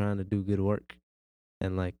actually trying to do good work,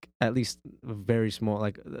 and like at least very small,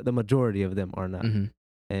 like the majority of them are not. Mhm.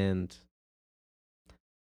 And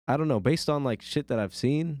I don't know, based on like shit that I've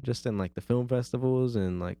seen just in like the film festivals,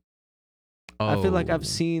 and like I feel like Oh. I've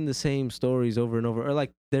seen the same stories over and over, or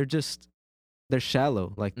like they're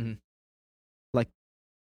shallow, like Mhm. like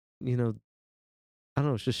I don't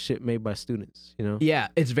know, it's just shit made by students, Yeah,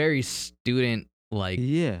 it's very student like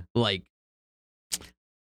Yeah. like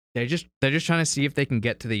they're just trying to see if they can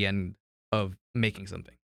get to the end of making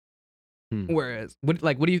something. Hmm. Whereas what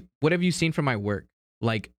have you seen from my work,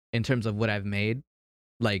 like in terms of what I've made,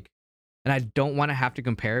 like, and I don't want to have to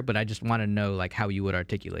compare, but I just want to know like how you would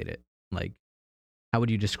articulate it, like how would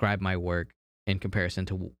you describe my work in comparison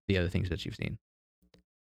to the other things that you've seen?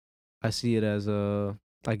 I see it as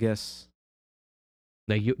I guess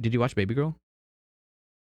Like, did you watch Baby Girl?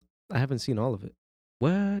 I haven't seen all of it.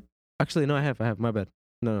 What? Actually, no, I have. My bad.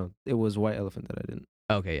 No, it was White Elephant that I didn't.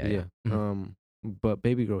 Okay, yeah. Mhm. But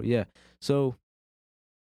Baby Girl, yeah. So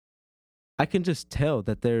I can just tell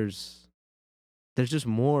that there's just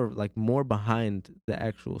more behind the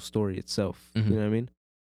actual story itself. Mhm. You know what I mean?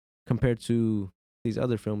 Compared to these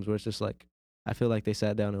other films where it's just like I feel like they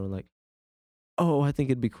sat down and were like, "Oh, I think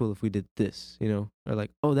it'd be cool if we did this," you know, or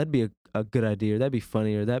like, "Oh, that'd be a good idea, or that'd be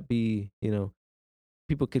funny, or that'd be, you know,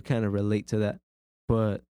 people could kind of relate to that,"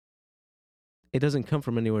 but it doesn't come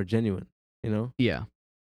from anywhere genuine, you know, Yeah.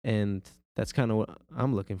 and that's kind of what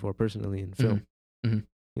I'm looking for personally in film. Mhm.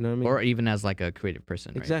 You know what I mean? Or even as like a creative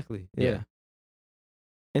person, right? Exactly. Yeah.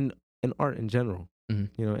 Yeah. And art in general. Mhm.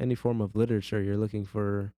 You know, any form of literature, you're looking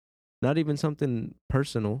for not even something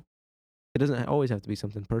personal. It doesn't always have to be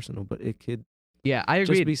something personal, but it could Yeah, I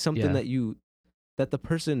agree. just be something Yeah. that the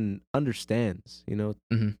person understands, you know,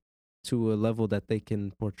 Mhm. to a level that they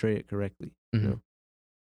can portray it correctly. You Mhm. know?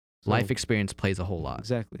 Life So, experience plays a whole lot.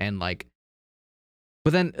 exactly. And like,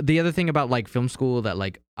 but then the other thing about like film school that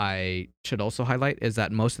like I should also highlight is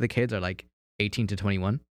that most of the kids are like 18 to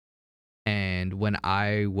 21. And when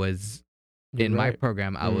I was You're in my right.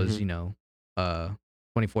 program, I was, Mhm.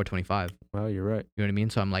 24, 25. Wow, you're right. You know what I mean?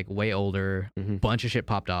 So I'm like way older. Mhm. Bunch of shit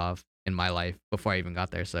popped off in my life before I even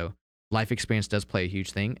got there. So life experience does play a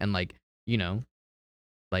huge thing. And like,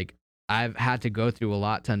 like I've had to go through a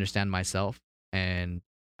lot to understand myself and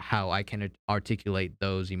how I can articulate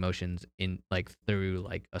those emotions in like through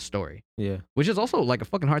like a story, Yeah. which is also like a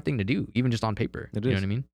fucking hard thing to do, even just on paper. It You know is. what I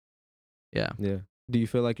mean? Yeah. Yeah. Do you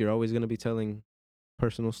feel like you're always going to be telling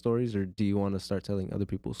personal stories, or do you want to start telling other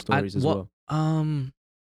people's stories as well?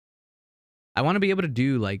 I want to be able to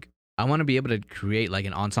do like I want to be able to create like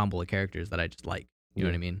an ensemble of characters that I just like. You know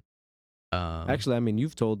what I mean? Actually, I mean,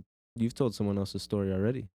 you've told someone else's story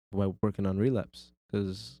already while working on Relapse,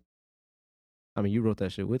 because I mean, you wrote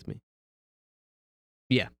that shit with me.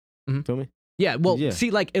 Yeah. Mhm. Feel me? Yeah. Well, Yeah. see,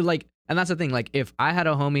 like, and that's the thing. Like, if I had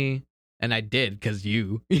a homie, and I did, cause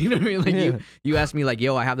you know what I mean? Like, Yeah. you asked me, like,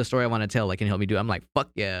 yo, I have the story I want to tell. Like, can you help me do it? I'm like,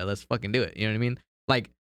 fuck yeah, let's fucking do it. You know what I mean? Like,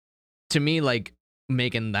 to me, like,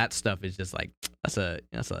 making that stuff is just like, that's a,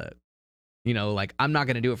 like, I'm not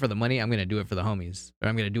gonna do it for the money. I'm gonna do it for the homies, or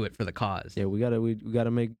I'm gonna do it for the cause. Yeah, we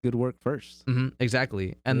gotta make good work first.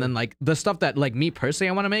 Exactly. And Yeah. then like the stuff that like me personally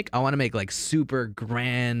I want to make like super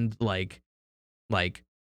grand, like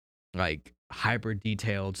hyper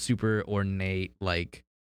detailed, super ornate, like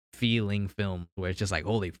feeling film where it's just like,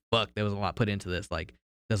 holy fuck, there was a lot put into this. Like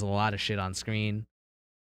there's a lot of shit on screen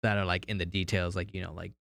that are like in the details, like,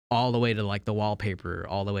 like all the way to like the wallpaper,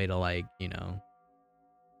 all the way to like,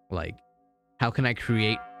 like how can I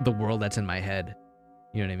create the world that's in my head?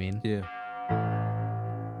 You know what I mean? Yeah.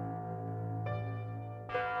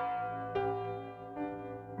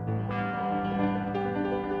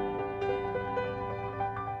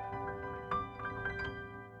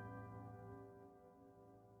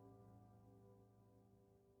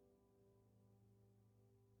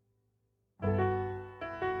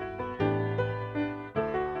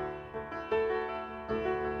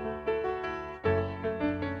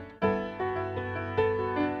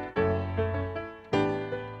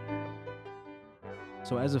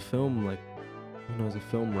 So as a film, like, as a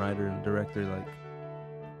film writer and director, like,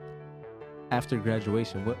 after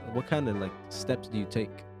graduation, what kind of like steps do you take?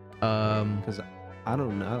 Because I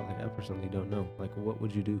don't know. Like, I personally don't know. Like, what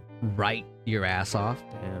would you do? Write your ass off.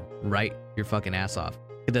 Damn. Write your fucking ass off.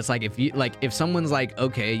 That's like if someone's like,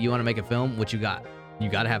 okay, you want to make a film, what you got? You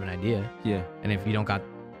got to have an idea. Yeah. And if you don't got,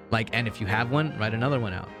 like, and if you have one, write another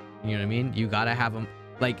one out. You know what I mean? You got to have them.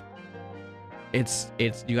 Like, it's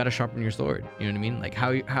you got to sharpen your sword. You know what I mean? Like how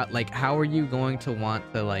are you going to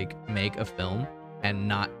want to like make a film and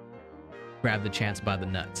not grab the chance by the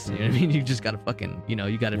nuts? You know what I mean? You just got to fucking, you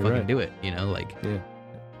got to fucking right. do it. Like,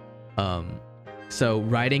 Yeah. So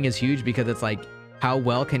writing is huge because it's like, how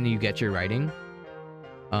well can you get your writing?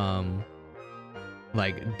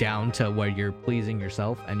 Like down to where you're pleasing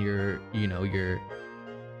yourself and you're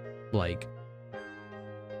like,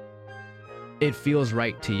 it feels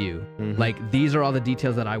right to you. Mhm. Like, these are all the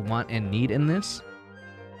details that I want and need in this.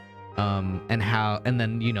 And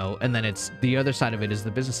then it's the other side of it is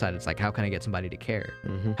the business side. It's like, how can I get somebody to care?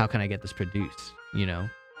 Mhm. How can I get this produced?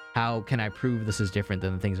 How can I prove this is different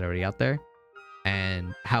than the things already out there?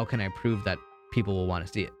 And how can I prove that people will want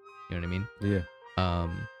to see it? You know what I mean? Yeah.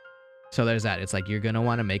 So there's that. It's like, you're going to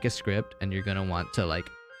want to make a script and you're going to want to, like,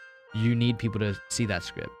 you need people to see that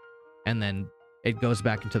script. And then it goes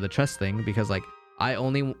back into the trust thing because like I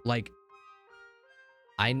only like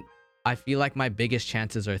I feel like my biggest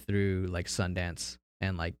chances are through like Sundance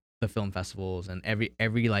and like the film festivals and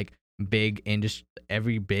every like big industry,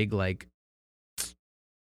 every big like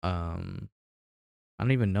I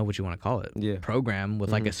don't even know what you want to call it. Yeah. Program with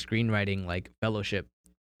like a screenwriting like fellowship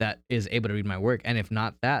that is able to read my work. And if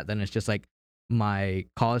not that, then it's just like my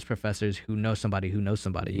college professors who know somebody who knows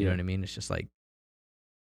somebody. You know what I mean? It's just like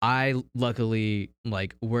I luckily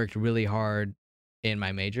like worked really hard in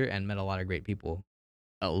my major and met a lot of great people,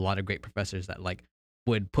 a lot of great professors that like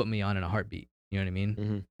would put me on in a heartbeat. You know what I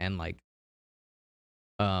mean? And like,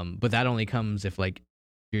 but that only comes if like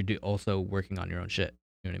you're also working on your own shit.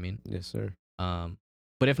 You know what I mean? Yes, sir.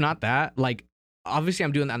 But if not that, like obviously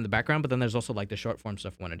I'm doing that in the background, but then there's also like the short form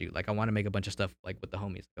stuff I want to do. Like I want to make a bunch of stuff like with the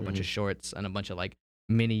homies, a bunch of shorts and a bunch of like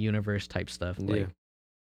mini universe type stuff. Like,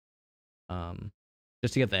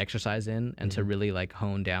 just to get the exercise in and to really like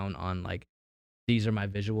hone down on like, these are my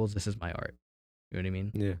visuals. This is my art. You know what I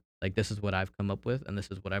mean? Yeah. Like this is what I've come up with and this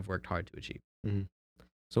is what I've worked hard to achieve.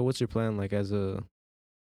 So what's your plan like as a,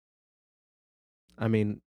 I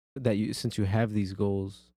mean, that you, since you have these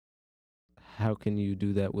goals, how can you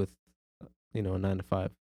do that with, you know, a 9 to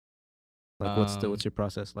 5? Like what's your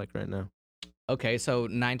process like right now? Okay, so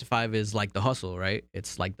 9 to 5 is like the hustle, right?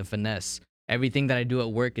 It's like the finesse. Everything that I do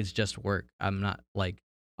at work is just work. I'm not like,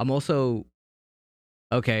 I'm also,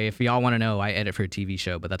 okay, if y'all want to know, I edit for a TV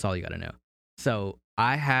show, but that's all you got to know. So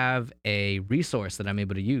I have a resource that I'm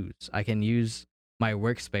able to use. I can use my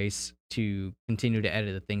workspace to continue to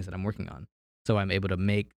edit the things that I'm working on. So I'm able to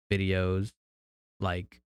make videos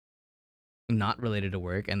like not related to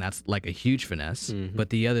work, and that's like a huge finesse. But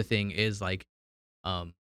the other thing is like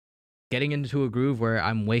getting into a groove where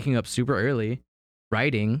I'm waking up super early,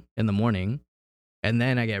 writing in the morning, and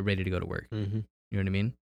then I get ready to go to work. You know what I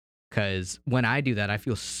mean? Because when I do that, I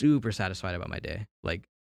feel super satisfied about my day. Like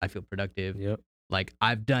I feel productive. Like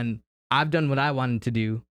I've done what I wanted to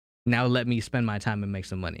do. Now let me spend my time and make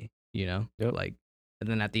some money, you know? Like, and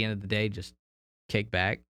then at the end of the day, just kick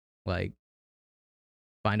back, like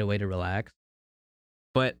find a way to relax.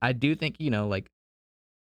 But I do think, you know, like,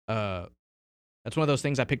 that's one of those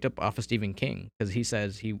things I picked up off of Stephen King, because he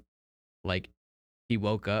says he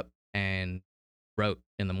woke up and wrote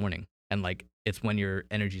in the morning, and like it's when your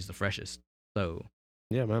energy's the freshest. So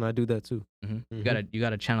yeah, man, I do that too. You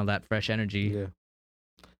gotta channel that fresh energy. Yeah,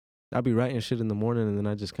 I'll be writing shit in the morning, and then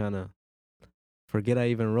I just kind of forget I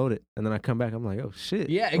even wrote it, and then I come back, I'm like, oh shit.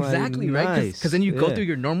 Yeah, exactly, like, right? Nice. Because then you go through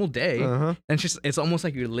your normal day, and it's almost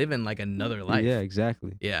like you're living like another life. Yeah,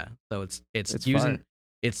 exactly. Yeah, so it's using fire.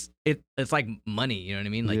 it's like money. You know what I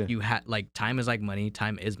mean? Like Yeah. you like time is like money.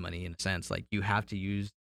 Time is money in a sense. Like you have to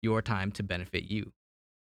use your time to benefit you.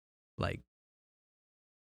 Like,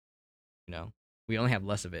 you know, we only have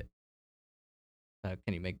less of it. How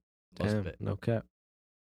can you make most of it? No cap.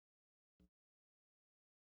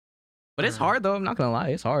 But it's hard though. I'm not gonna lie.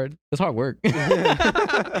 It's hard. It's hard work.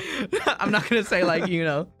 I'm not gonna say like, you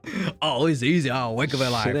know, oh, it's easy. I'll wake up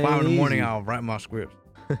at like 5 in the morning. I'll write my scripts.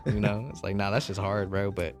 You know, it's like, nah, that's just hard,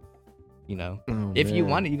 bro. But you know, if you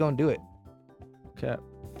want it, you're gonna do it. Cap.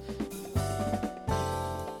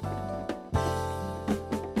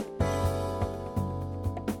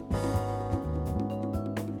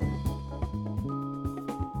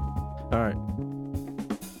 All right.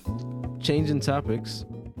 Changing topics.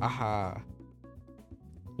 Aha.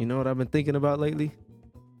 You know what I've been thinking about lately?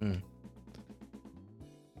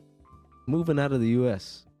 Moving out of the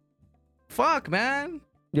U.S. Fuck, man.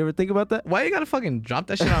 You ever think about that? Why you gotta fucking drop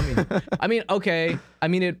that shit on me? I mean, okay. I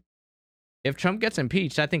mean, if Trump gets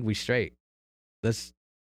impeached, I think we straight.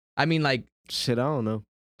 I mean, like, shit, I don't know.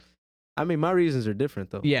 I mean, my reasons are different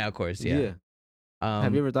though. Yeah, of course. Yeah.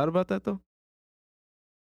 Have you ever thought about that though?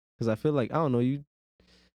 Because I feel like, I don't know, your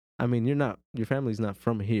family's not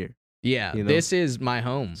from here. Yeah, you know? This is my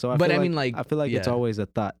home. So I mean, like, I feel like it's always a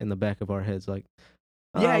thought in the back of our heads, like,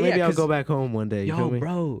 yeah, maybe I'll go back home one day. You feel me?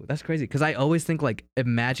 Bro, that's crazy. Because I always think, like,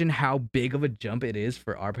 imagine how big of a jump it is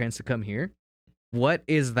for our parents to come here. What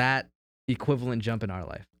is that equivalent jump in our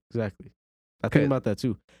life? Exactly. I think about that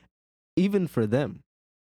too. Even for them,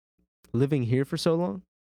 living here for so long,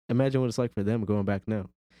 imagine what it's like for them going back now.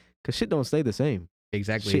 Because shit don't stay the same.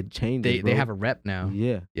 Exactly. Shit changes, They have a rep now.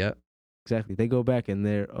 Yeah. Yep. Exactly. They go back and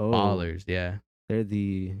they're ballers. Yeah. They're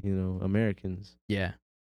the Americans. Yeah.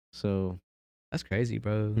 So that's crazy,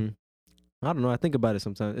 bro. I don't know. I think about it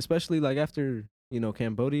sometimes, especially like after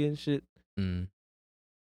Cambodia and shit.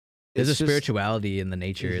 There's a spirituality in the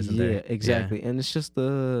nature, isn't there? Yeah, exactly. And it's just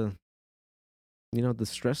the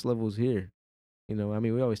stress levels here. I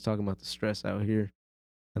mean, we always talk about the stress out here,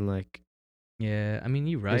 and like Yeah, I mean,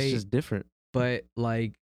 you're right, It's just different. but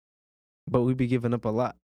like, But we be giving up a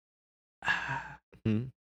lot. Hmm.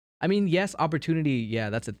 I mean, yes, opportunity,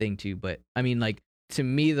 yeah, that's a thing too. But I mean, like, to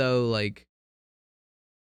me though, like,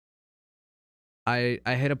 I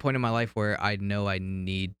hit a point in my life where I know I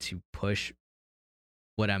need to push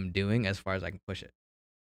what I'm doing as far as I can push it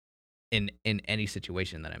in any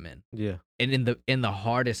situation that I'm in, Yeah. and in the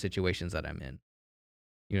hardest situations that I'm in.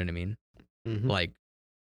 You know what I mean? Hmm. Like,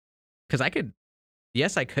 because I could,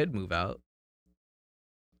 yes, I could move out.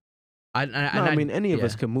 I mean, any of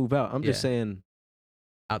us yeah, can move out. I'm just yeah. saying,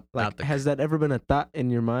 out like, the has that ever been a thought in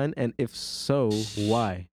your mind? And if so,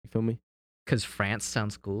 why? You feel me? because France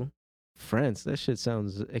sounds cool. France, that shit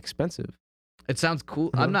sounds expensive. It sounds cool.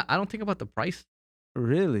 Uh-huh. I don't think about the price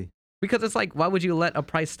Really? because it's like, why would you let a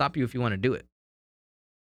price stop you if you want to do it?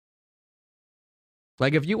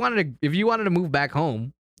 Like if you wanted to move back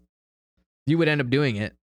home, you would end up doing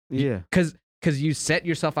it. Yeah. Because you set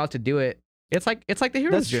yourself out to do it. It's like the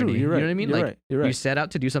hero's That's journey. true. You're right. You know what I mean? You're like right. You're right. you set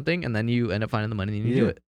out to do something and then you end up finding the money and you do Yeah.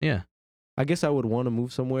 it. Yeah. I guess I would want to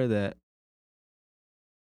move somewhere that,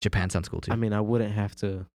 Japan sounds cool too. I mean, I wouldn't have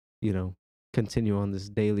to, continue on this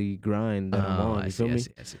daily grind that I'm on. I You see, feel I me?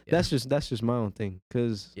 see, I see. Yeah. That's just my own thing.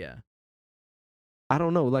 Cause yeah. I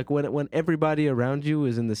don't know, like when everybody around you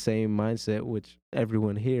is in the same mindset, which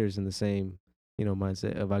everyone here is in the same,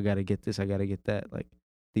 mindset of I gotta get this, I gotta get that. Like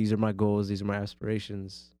these are my goals, these are my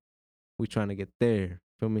aspirations. We trying to get there.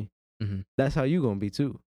 Feel me? Mhm. That's how you gonna be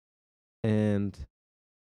too. And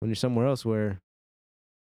when you're somewhere else where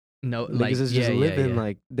No, niggas like is just living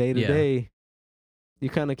like day to Yeah. day, you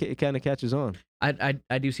it kind of catches on.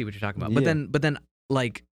 I do see what you're talking about. Yeah. But then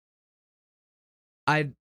like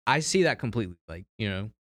I see that completely. Like,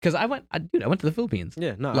 because I went to the Philippines.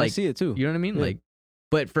 Yeah, no, I Like, see it too. You know what I mean? Yeah. Like,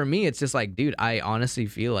 but for me, it's just like, dude, I honestly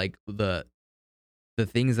feel like the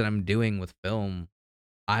things that I'm doing with film,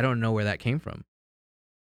 I don't know where that came from.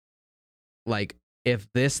 Like, if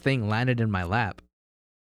this thing landed in my lap,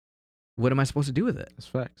 what am I supposed to do with it? That's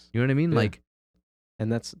facts. You know what I mean? Yeah. Like,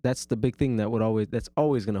 And that's the big thing that's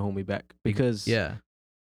always gonna hold me back, because yeah,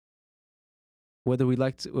 whether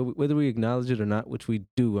we acknowledge it or not, which we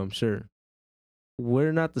do, I'm sure,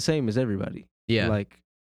 we're not the same as everybody. yeah, Like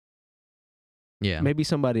yeah. maybe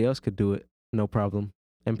somebody else could do it, no problem,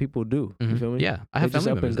 and people do. Mhm. You feel me? Yeah, I have They just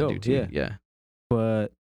family up and members that go. do too. Yeah. Yeah. But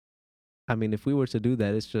I mean, if we were to do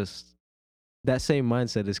that, it's just that same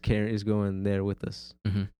mindset is going there with us.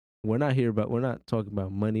 Mhm. We're not talking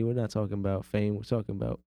about money. We're not talking about fame. We're talking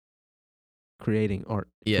about creating art.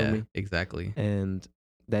 You feel Yeah, me? exactly. And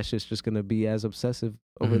that shit's just gonna be as obsessive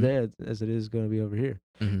over Mhm. there as it is gonna be over here.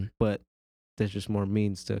 Hmm. But there's just more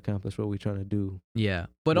means to accomplish what we're trying to do. Yeah,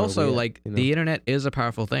 but Where also we at, like you know? the internet is a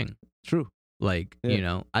powerful thing. True. Like,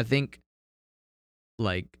 Yeah. I think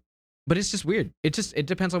like, but it's just weird. It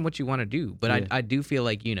depends on what you want to do. But Yeah. I do feel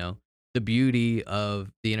like, the beauty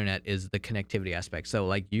of the internet is the connectivity aspect. So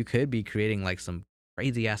like you could be creating like some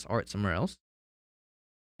crazy ass art somewhere else.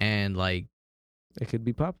 And like, It could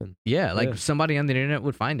be popping. yeah, like Yeah. somebody on the internet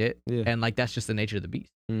would find it. Yeah. And like, that's just the nature of the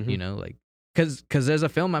beast, Mhm. like, cause there's a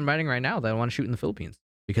film I'm writing right now that I want to shoot in the Philippines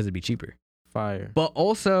because it'd be cheaper. Fire. But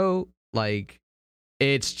also, like,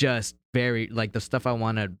 it's just very, like, the stuff I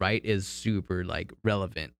want to write is super, like,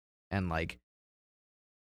 relevant. And, like,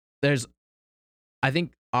 I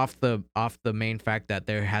think off the main fact that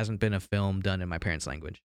there hasn't been a film done in my parents'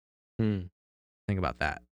 language. Hmm. Think about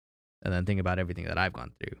that. And then think about everything that I've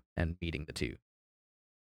gone through and meeting the two.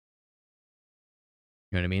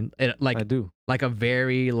 You know what I mean? I do. Like a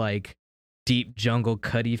very, like, deep jungle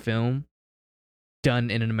cutty film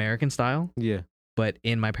done in an American style, Yeah. but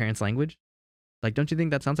in my parents' language. Like, don't you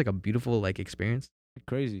think that sounds like a beautiful, like, experience?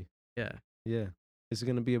 Crazy. Yeah. Yeah. Is it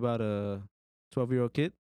gonna be about a 12-year-old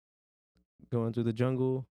kid going through the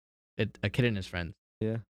jungle? A kid and his friends.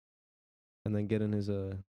 Yeah. And then getting his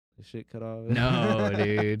shit cut off? No,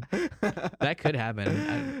 dude. That could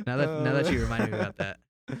happen. Now that you reminded me about that.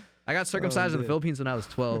 I got circumcised in the shit. Philippines when I was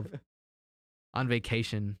 12 on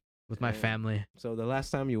vacation with my Damn. family. So the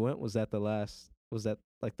last time you went, was that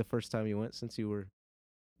like the first time you went since you were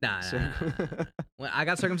Nah. When I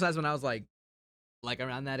got circumcised when I was like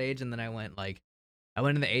around that age, and then I went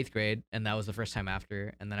in the 8th grade, and that was the first time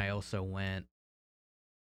after. And then I also went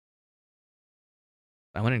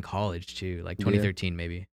in college too, like 2013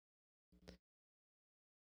 maybe.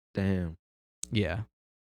 Damn. Yeah.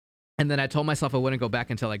 And then I told myself I wouldn't go back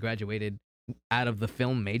until I graduated out of the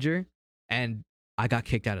film major, and I got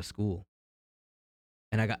kicked out of school.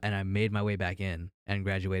 And I made my way back in and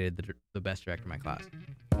graduated the best director in my class.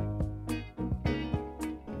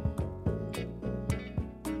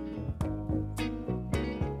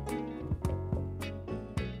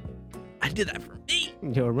 did that for me.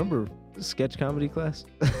 Yo, remember sketch comedy class?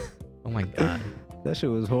 Oh my god. That shit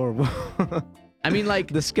was horrible. I mean, like,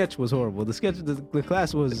 The sketch was horrible. The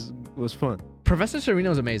class was fun. Professor Sereno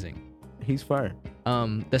is amazing. He's fire.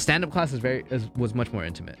 The stand-up class was much more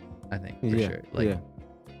intimate, I think, for sure. Like, yeah.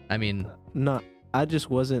 I mean, No, I just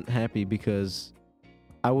wasn't happy because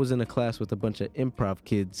I was in a class with a bunch of improv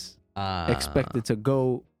kids expected to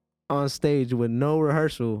go on stage with no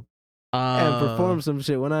rehearsal and perform some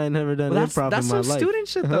shit when I ain't never done improv that's in my some life. student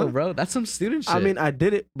shit though, Huh? bro. That's some student shit. I mean, I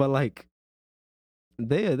did it, but like,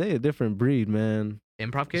 they a different breed, man.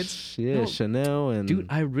 improv kids. Yeah, No. Chanel and Dude,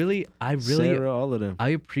 I really Sarah, all of them. I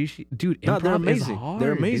appreciate, dude. No, Improv they're is amazing. hard,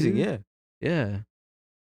 They're amazing. dude. Yeah, Yeah.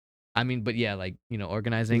 I mean, but yeah, like, you know,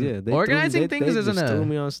 organizing yeah. organizing things they isn't just threw a.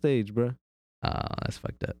 me on stage, bro. That's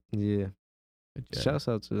fucked up. Yeah. Good job. Shouts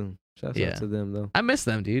out to them. Shouts Yeah. out to them though. I miss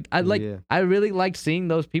them, dude. Yeah. I really liked seeing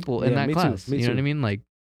those people in Yeah, that me too, class. me You know what I too. mean? Like,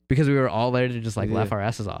 because we were all there to just like laugh Yeah. our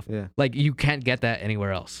asses off. Yeah, Like, you can't get that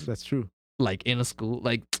anywhere else. that's true. Like in a school,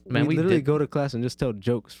 like, man, we we literally did. go to class and just tell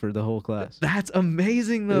jokes for the whole class. That's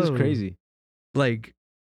amazing though. It was crazy. Like,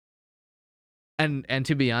 and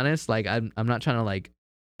to be honest, like, I'm not trying to like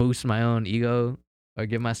boost my own ego or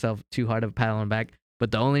give myself too hard of a pat on the back. But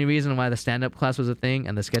the only reason why the stand-up class was a thing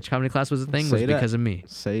and the sketch comedy class was a thing was Say that. because of me.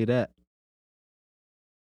 Say that.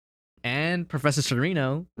 And Professor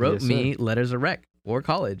Sereno wrote Yes, sir. me letters of rec for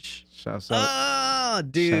college. Shouts out. Oh,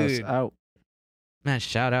 dude. Shouts out. Man,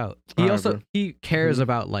 shout out. He Alright, also bro. he cares Mhm.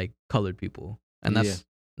 about like colored people. And that's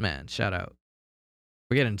man, shout out.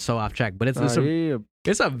 We're getting so off track, but it's Yeah.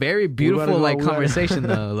 it's a very beautiful go- like we gotta- conversation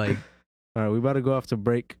though. Like, All right, we about to go off to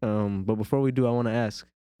break. But before we do, I want to ask,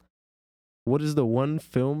 what is the one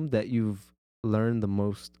film that you've learned the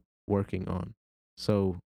most working on?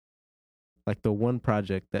 So, like the one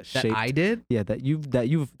project that that shaped. I did. Yeah, that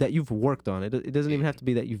you've worked on. It doesn't even have to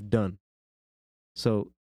be that you've done.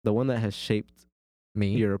 So the one that has shaped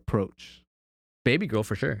Me. your approach. Baby Girl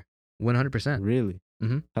for sure. 100%. Really?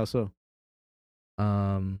 Mhm. How so?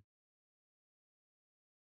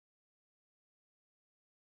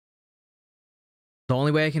 The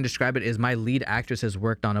only way I can describe it is my lead actress has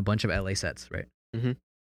worked on a bunch of LA sets, right? Mhm.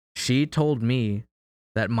 She told me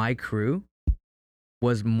that my crew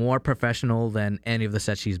was more professional than any of the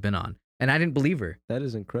sets she's been on. And I didn't believe her. That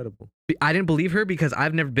is incredible. I didn't believe her because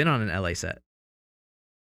I've never been on an LA set.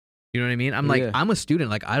 You know what I mean? I'm like, Yeah. I'm a student.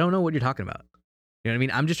 Like, I don't know what you're talking about. You know what I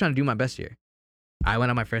mean? I'm just trying to do my best here. I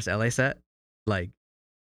went on my first LA set, like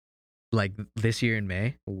this year in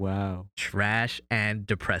May. Wow. Trash and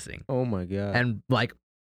depressing. Oh my god. And like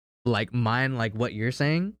mine, like what you're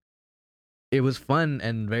saying, it was fun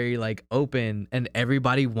and very like open, and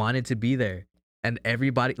everybody wanted to be there, and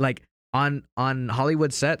everybody like on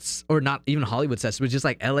Hollywood sets, or not even Hollywood sets, but just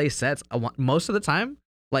like LA sets. Most of the time,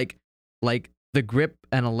 like the Grip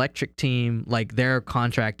and Electric team, like they're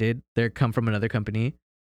contracted. They come from another company.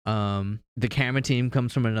 The camera team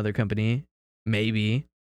comes from another company, maybe.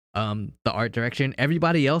 The art direction,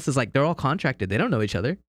 everybody else is like, they're all contracted. They don't know each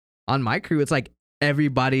other. On my crew, it's like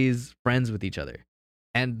everybody's friends with each other.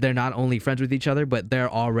 And they're not only friends with each other, but they're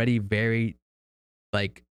already very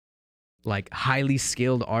like highly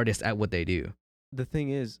skilled artists at what they do. The thing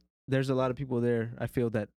is, there's a lot of people there. I feel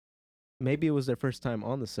that maybe it was their first time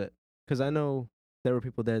on the set, because I know there were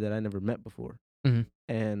people there that I never met before. Mhm.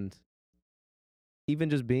 And even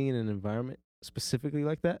just being in an environment specifically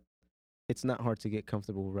like that, it's not hard to get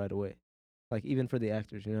comfortable right away. Like even for the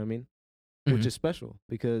actors, you know what I mean? Which Mhm. is special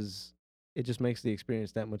because it just makes the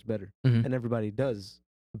experience that much better. Mhm. And everybody does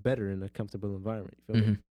better in a comfortable environment. You feel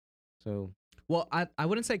me? Mhm. So Well, I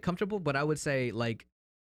wouldn't say comfortable, but I would say like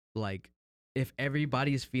if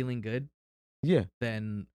everybody's feeling good, yeah,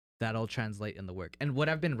 then that'll translate in the work. And what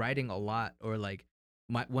I've been writing a lot, or like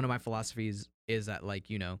one of my philosophies is that, like,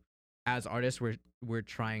 you know, as artists, we're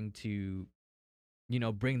trying to, you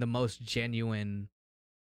know, bring the most genuine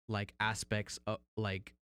like aspects of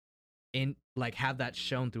like have that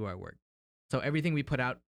shown through our work. So everything we put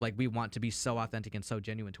out, like, we want to be so authentic and so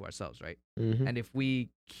genuine to ourselves, right? Mhm. And if we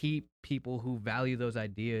keep people who value those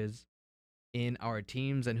ideas in our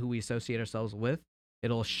teams and who we associate ourselves with,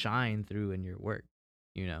 it'll shine through in your work,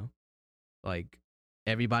 you know? Like,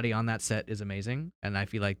 everybody on that set is amazing, and I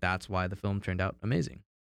feel like that's why the film turned out amazing.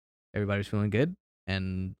 Everybody's feeling good,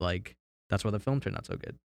 and like that's why the film turned out so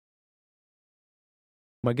good.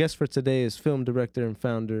 My guest for today is film director and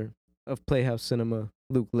founder of Playhouse Cinema,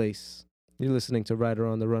 Luke Lace. You're listening to Rider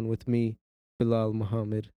on the Run with me, Bilal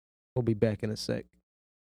Muhammad. We'll be back in a sec.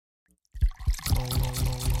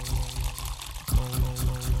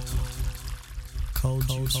 Cold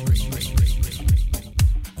juice. Oh,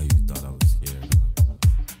 you thought I was scared,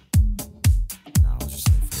 huh?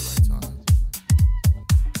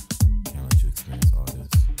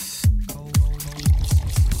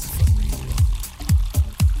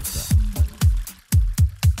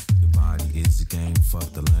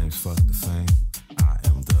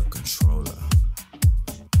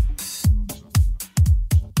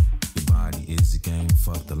 is the game,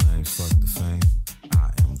 fuck the lanes, fuck the fame. I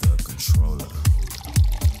am the controller.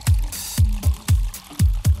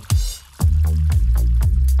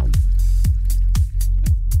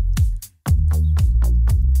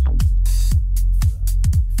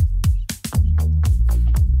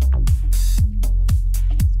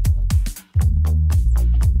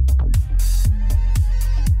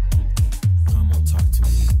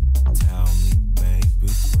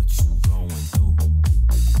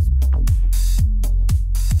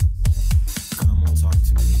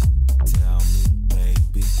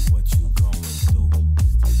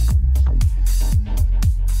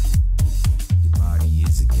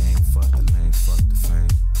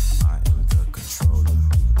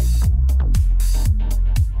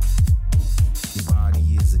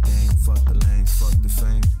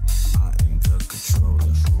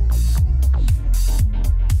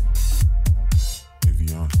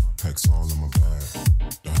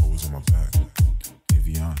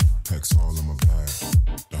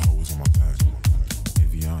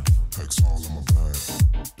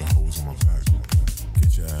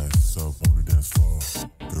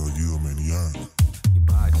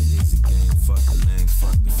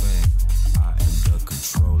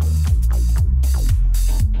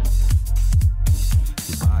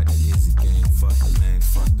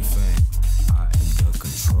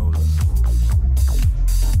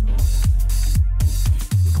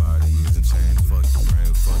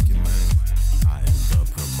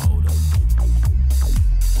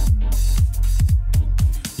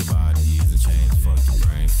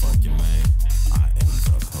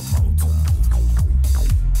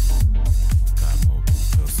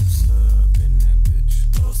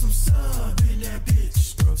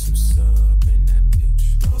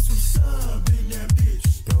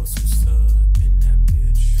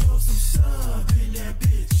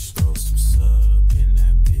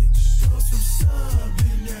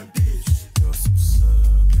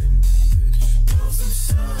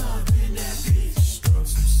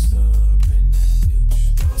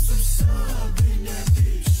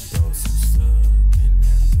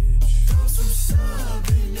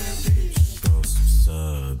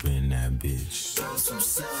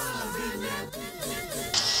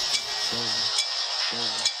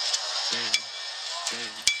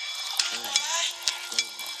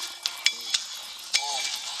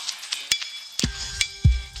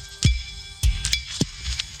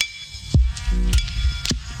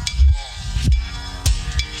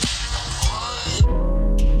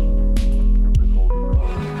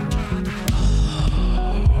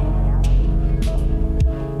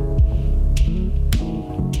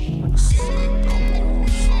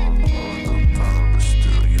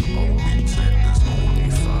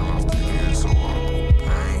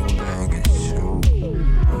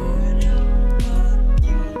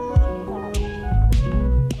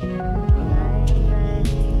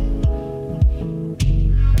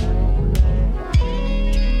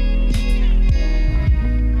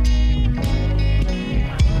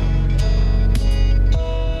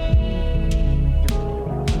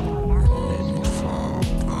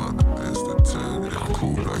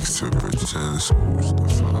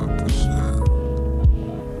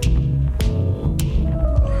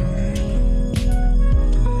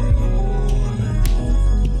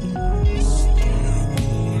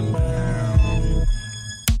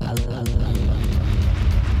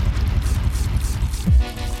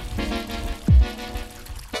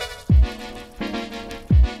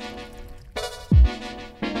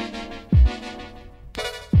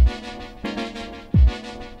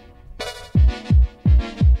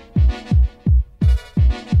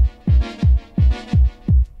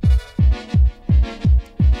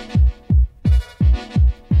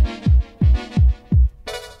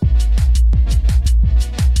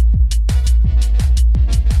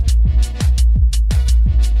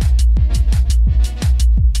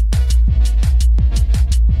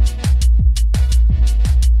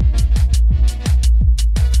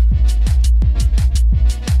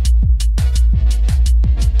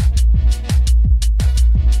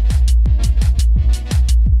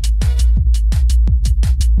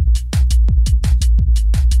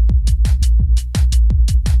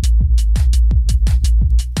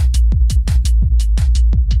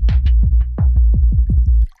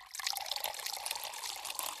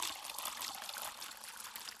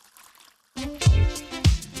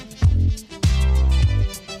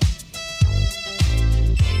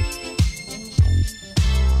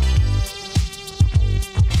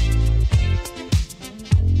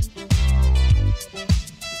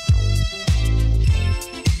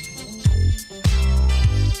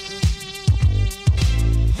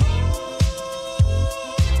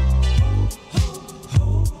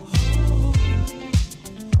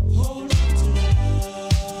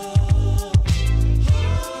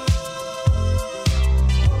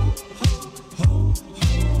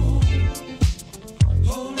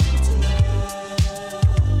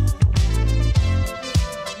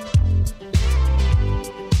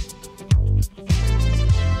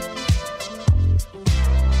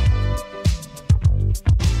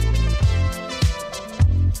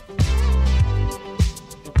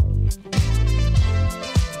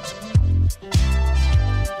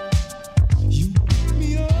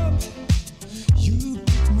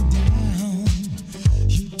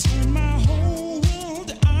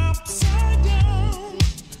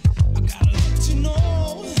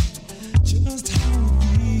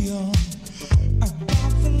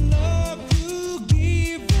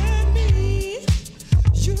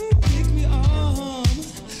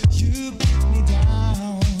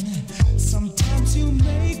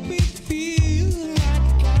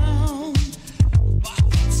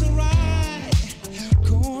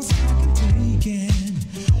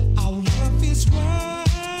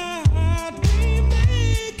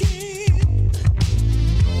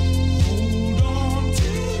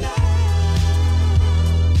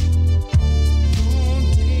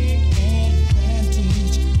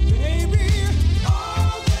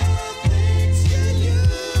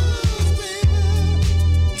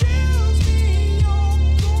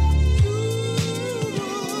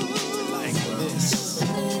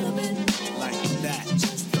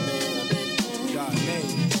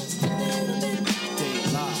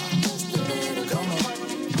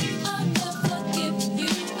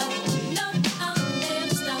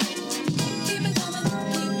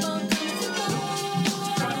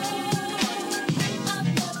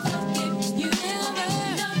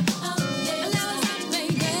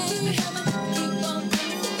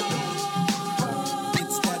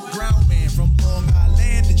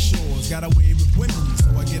 got away with women,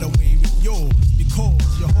 so I get away with yours.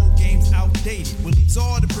 Because your whole game's outdated. Well, leaves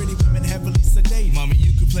all the pretty women heavily sedated. Mommy,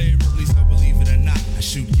 you can play Ripley, so believe it or not. I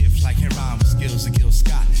shoot gifts like Heron with skills of Gil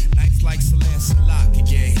Scott. Nights like Celeste Lot can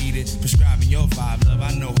get heated. Prescribing your vibe, love,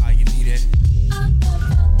 I know how you need it. I'll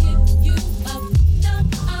never give you up. No,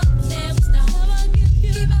 I'll never stop.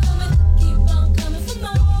 Keep on coming for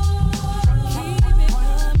more. Keep it coming.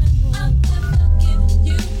 I'll never give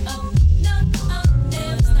you up. No, I'll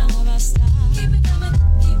never stop. Keep it coming.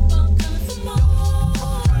 Keep on coming for more.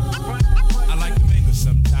 I like to mingle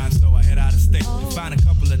sometimes, so I head out of state. Find a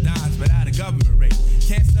couple of dimes, but at a government rate.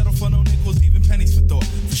 Can't settle for no nickels, even pennies for thought.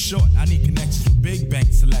 For short, I need connections with big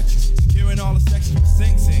bank selections. Securing all the sections with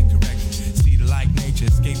sinks and corrections. See the like nature,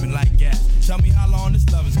 escaping like gas. Tell me how long this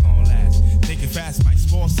love is gonna last. Thinking fast might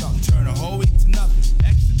spoil something, turn a whole week to nothing.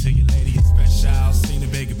 Extra to your lady is special. Seen a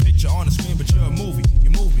bigger picture on the screen, but you're a movie. You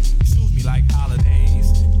move me, you soothe me like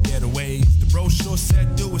holidays. Getaways. The brochure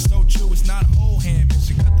said do it's so true. It's not a whole hand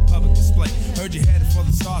mission, cut the public display. Heard you headed for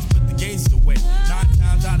the stars, put the gazes away. 9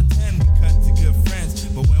 times out of 10 we cut to good friends,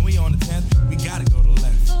 but when we on the 10th, we gotta go to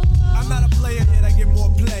left. I'm not a player, yet I get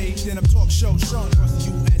more play than a talk show shown across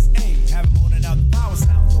the USA. Having moaning out the power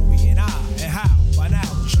sounds on we and I. And how? By now,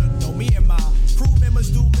 you should know me and my crew members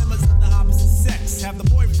do members of the opposite sex. Have the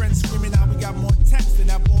boyfriend screaming out, we got more texts than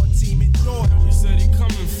that board team in Georgia. You said he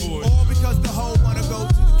coming for it. All because the hoe wanna go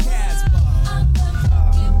to the Casbah. I'll never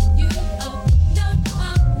give you up. No,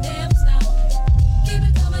 I'll never stop. Keep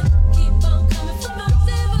it coming. Keep on coming for more.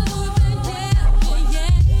 Never moving, yeah,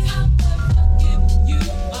 yeah. I'll never give you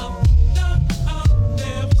up. No, I'll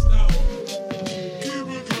never stop. Keep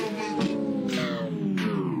it coming.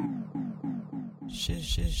 Shit.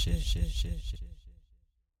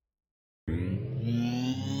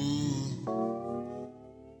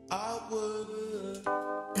 I would.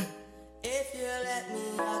 If you let me,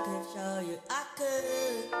 I could show you. I could.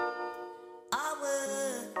 I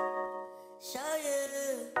would show you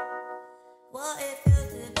what it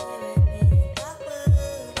feels to be with me. I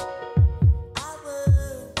would. I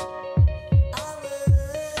would. I would.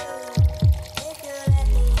 If you let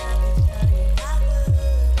me, I could show you. I would.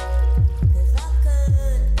 'Cause I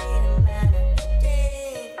could be the man of your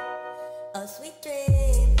dream. A sweet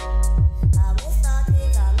dream. I miss all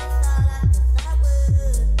things, I miss all that, 'cause I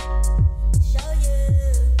would show you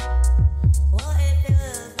what it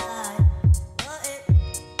feels like. What if,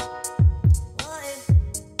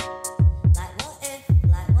 like what if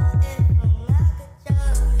I could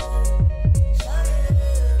show you,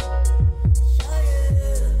 show you,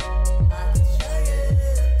 I could show you,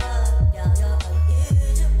 girl, you're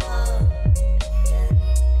unusual, yeah,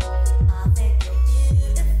 I think you're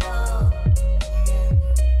beautiful, yeah.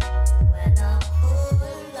 When I'm all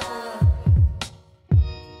alone,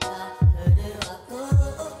 where do I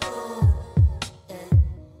go? Yeah,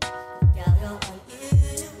 girl, you're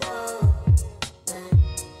unusual. Yeah,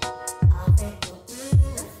 I think you're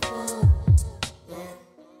beautiful. Yeah.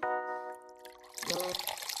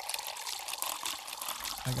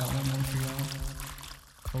 I got one more for y'all.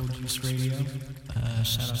 Cold Juice Radio.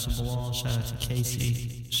 Shout out to Bilal, shout out to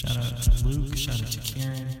Casey, shout out to Luke, shout out to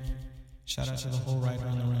Karen, shout out to the whole Right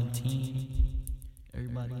on the Run team,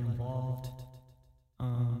 everybody involved.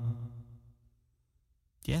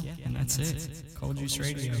 Yeah, and that's it. Cold Juice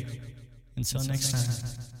Radio. Until next time.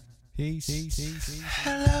 Peace.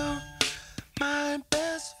 Hello, my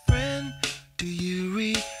best friend. Do you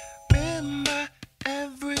remember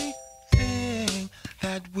everything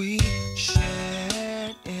that we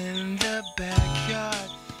shared in the backyard,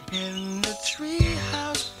 in the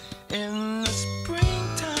treehouse, in the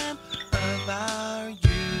springtime of our youth?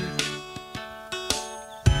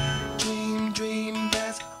 Dream,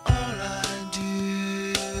 that's all I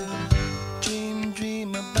do. Dream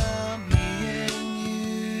about me and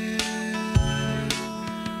you.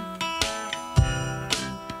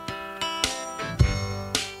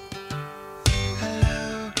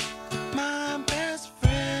 Hello, my best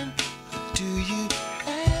friend.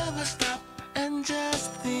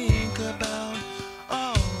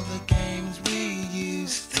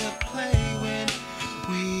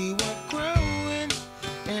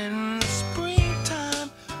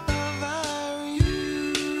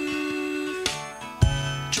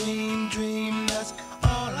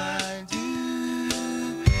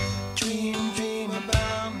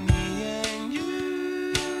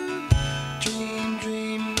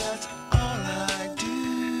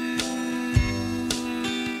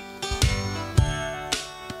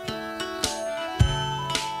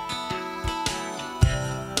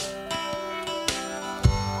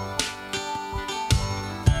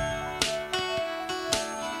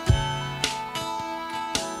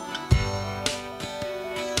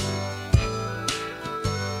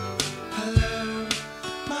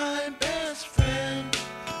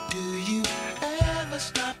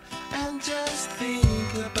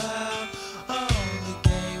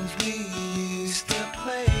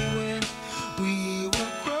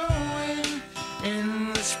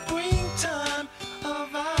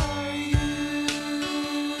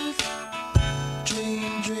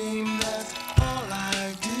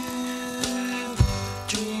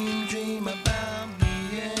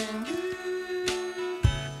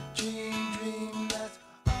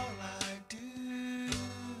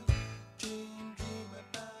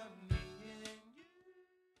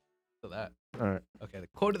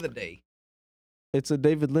 of the day? It's a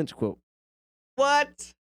David Lynch quote.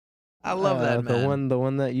 What? I love that, man. The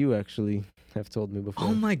one that you actually have told me before.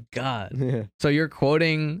 Oh my god. Yeah, So you're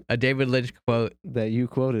quoting a David Lynch quote. that you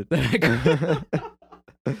quoted.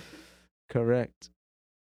 Correct.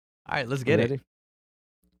 All right, let's get it. Ready?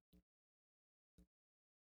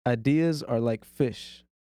 Ideas are like fish.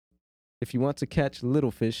 If you want to catch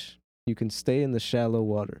little fish, you can stay in the shallow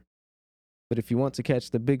water. But if you want to catch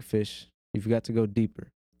the big fish, you've got to go deeper.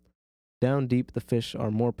 Down deep, the fish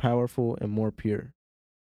are more powerful and more pure.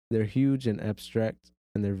 They're huge and abstract,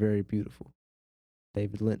 and they're very beautiful.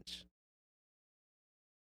 David Lynch.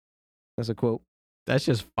 That's a quote That's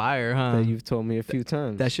just fire, huh? that you've told me a few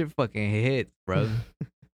times. That shit fucking hits, bro.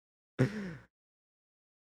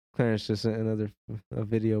 Clarence just sent a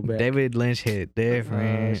video back. David Lynch hit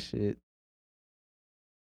different. Oh, shit.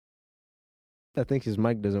 I think his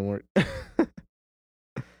mic doesn't work.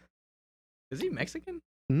 Is he Mexican?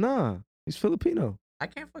 Nah, he's Filipino. I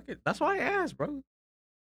can't fucking. That's why I asked, bro.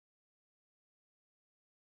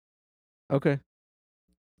 Okay.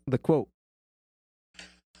 The quote.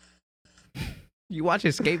 You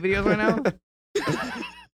watching skate videos right now?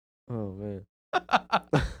 Oh man.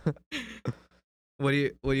 What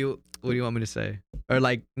do you want me to say? Or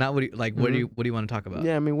like not what do you like what do you want to talk about?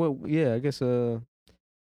 Yeah, I mean, I guess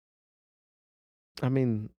I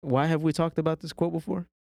mean, why have we talked about this quote before?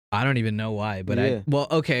 I don't even know why, but Yeah.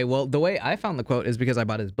 the way I found the quote is because I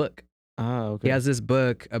bought his book. Ah, okay. He has this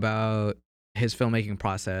book about his filmmaking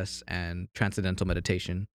process and transcendental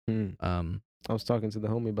meditation. I was talking to the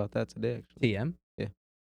homie about that today, actually. TM? Yeah.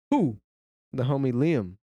 Who? The homie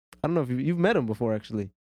Liam. I don't know if you've met him before,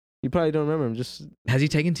 actually. You probably don't remember him. Just Has he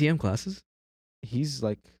taken TM classes? he's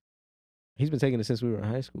been taking it since we were in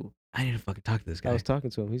high school. I need to fucking talk to this guy. I was talking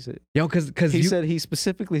to him. He said Yo, cause he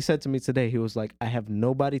specifically said to me today, he was like, I have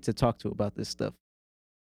nobody to talk to about this stuff.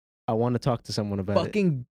 I want to talk to someone about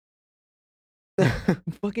fucking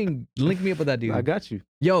fucking link me up with that dude. I got you.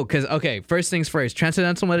 Yo, cause okay, first things first,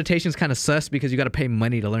 transcendental meditation is kind of sus because you got to pay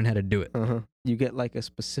money to learn how to do it. Uh-huh. You get like a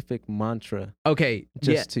specific mantra Okay,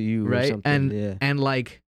 just to you, or right? something. And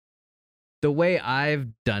like the way I've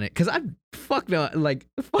done it, cause I fucked up, like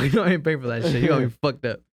fuck, I ain't paying for that shit. You got me fucked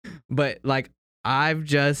up. But like I've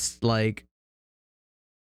just like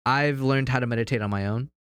I've learned how to meditate on my own,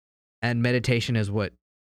 and meditation is what.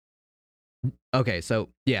 Okay, so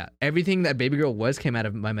yeah, everything that Baby Girl was came out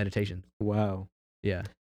of my meditation. Wow. Yeah.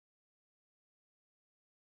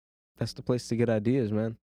 That's the place to get ideas,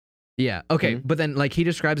 man. Yeah. Okay, Mhm. but then like he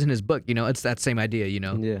describes in his book, you know, it's that same idea, you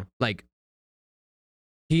know. Yeah. Like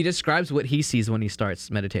he describes what he sees when he starts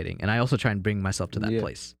meditating, and I also try and bring myself to that Yeah.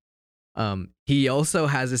 place. He also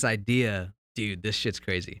has this idea, dude, this shit's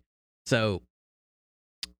crazy. So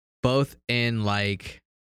both in like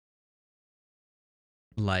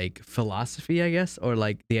philosophy, I guess, or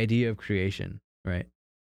like the idea of creation, right?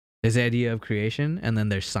 There's the idea of creation, and then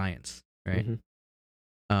there's science, right?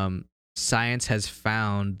 Mhm. Science has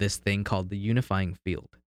found this thing called the unifying field,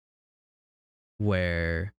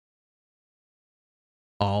 where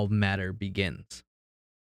all matter begins.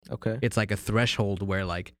 Okay. It's like a threshold where,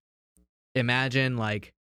 like, imagine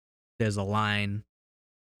like there's a line,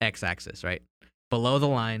 x-axis, right? Below the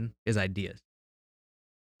line is ideas.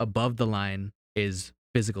 Above the line is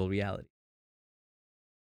physical reality.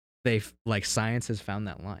 Like science has found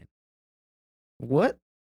that line. What?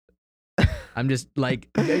 I'm just like,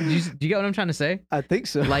 do you get what I'm trying to say? I think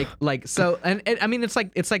so. Like so, and I mean, it's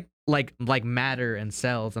like matter and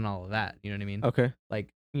cells and all of that. You know what I mean? Okay. Like,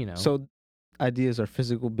 you know. So ideas are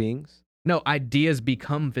physical beings? No, ideas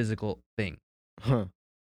become physical thing. Huh.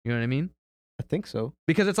 You know what I mean? I think so.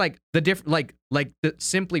 Because it's like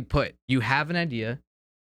simply put, you have an idea,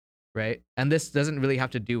 right? And this doesn't really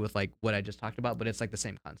have to do with like what I just talked about, but it's like the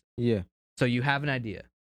same concept. Yeah. So you have an idea,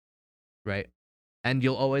 right? And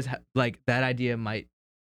you'll always like that idea might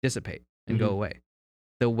dissipate and go Mhm. away.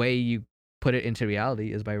 The way you put it into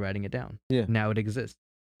reality is by writing it down. Yeah. Now it exists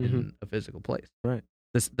in Mhm. a physical place. Right.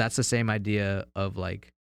 That's the same idea of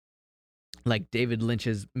like David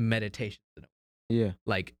Lynch's meditation. Yeah.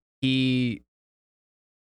 Like he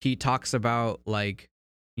talks about like,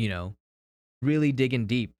 you know, really digging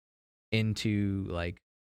deep into like,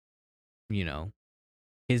 you know,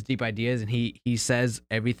 his deep ideas, and he says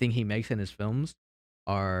everything he makes in his films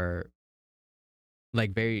are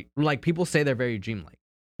like very, like, people say they're very dreamlike.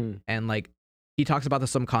 And like he talks about the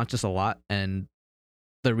subconscious a lot, and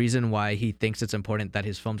the reason why he thinks it's important that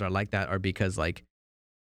his films are like that are because like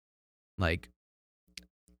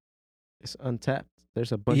It's untapped.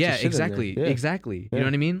 There's a bunch of shit exactly in there. Yeah. exactly. You Yeah. know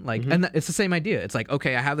what I mean? Like, Mhm. and it's the same idea. It's like,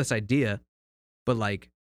 okay, I have this idea, but like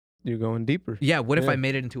You're going deeper. Yeah, what if Yeah. I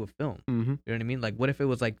made it into a film? Mm-hmm. You know what I mean? Like, what if it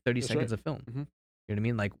was like 30 That's seconds right. of film? Mhm. You know what I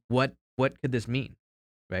mean? Like, what could this mean?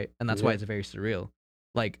 Right? And that's why Yeah. it's very surreal.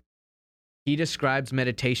 Like, he describes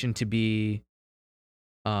meditation to be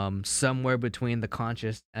somewhere between the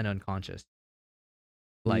conscious and unconscious.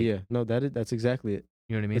 Like, yeah, no, that's exactly it.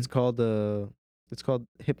 you know what I mean? It's called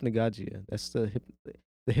hypnagogia. That's the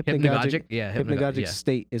Hypnagogic? Yeah, hypnagogic yeah.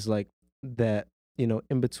 state is like that,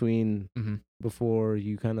 in between Mhm. before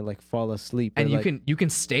you kind of like fall asleep. And or, like, you can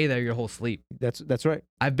stay there your whole sleep. that's right.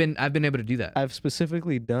 I've been able to do that. I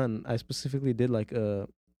specifically did like a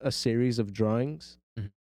series of drawings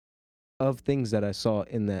Mhm. of things that I saw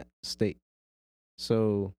in that state.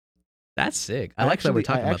 So That's sick. I like that we're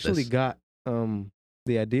talking I about actually this. got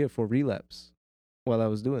the idea for Relapse while I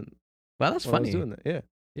was doing Wow, that's while I was funny. doing that. Yeah.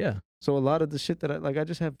 Yeah. So a lot of the shit that I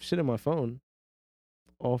just have shit in my phone,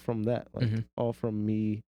 all from that, like Mhm. all from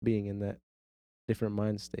me being in that different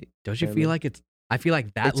mind state. Don't you know what I feel mean? like I feel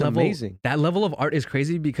like that It's level amazing. that level of art is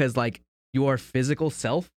crazy because like your physical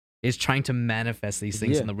self is trying to manifest these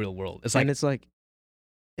things Yeah. in the real world. It's And like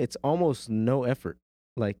it's almost no effort.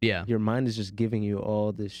 Like Yeah. your mind is just giving you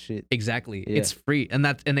all this shit. exactly. Yeah. It's free. And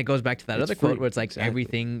it goes back to that It's other quote free. where it's like Exactly.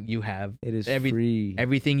 everything you have, It is every- free.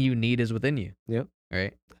 everything you need is within you. Yep.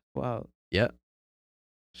 Right? Wow. Yeah.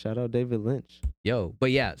 Shout out David Lynch.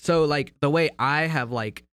 But yeah, so like the way I have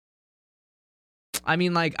like I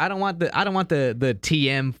mean like I don't want the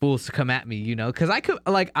TM fools to come at me, cuz I could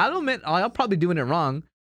like I'll admit I'll probably doing it wrong,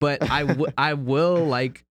 but I will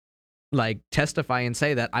like testify and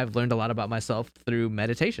say that I've learned a lot about myself through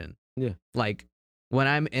meditation. Yeah. Like when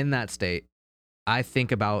I'm in that state, I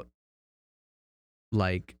think about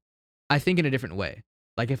I think in a different way.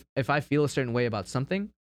 Like if I feel a certain way about something,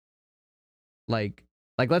 like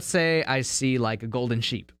let's say I see like a golden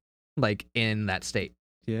sheep like in that state.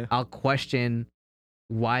 Yeah. I'll question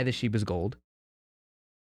why the sheep is gold.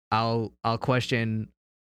 I'll question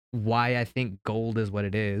why I think gold is what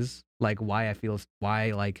it is. Like why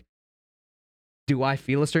do I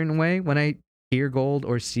feel a certain way when I hear gold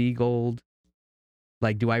or see gold?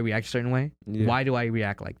 Like do I react a certain way? Yeah. Why do I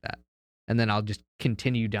react like that? And then I'll just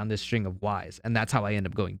continue down this string of whys, and that's how I end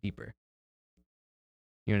up going deeper.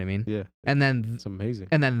 You know what I mean? Yeah. And then It's amazing.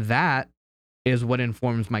 that is what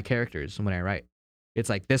informs my characters when I write. It's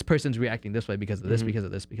like this person's reacting this way because of this, Mhm. because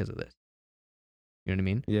of this, because of this. You know what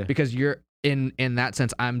I mean? Yeah. Because you're in that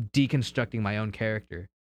sense, I'm deconstructing my own character,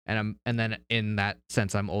 and then in that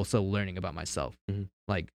sense, I'm also learning about myself. Mhm.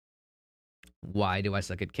 Like, why do I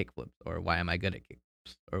suck at kickflips, or why am I good at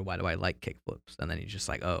kickflips, or why do I like kickflips? And then you're just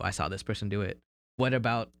like, oh, I saw this person do it. What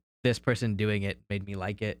about this person doing it made me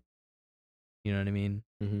like it? You know what I mean?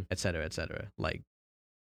 Mhm. Et cetera, et cetera. Like,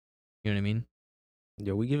 you know what I mean?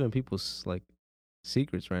 Yo, we giving people like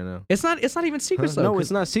secrets right now. It's not even secrets Huh? though. No, 'cause-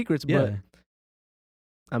 it's not secrets, Yeah. but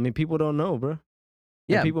I mean, people don't know, bro.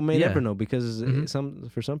 Yeah, And people may yeah. never know because Mhm.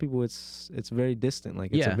 for some people it's very distant.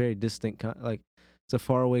 Like it's Yeah. a very distant like it's a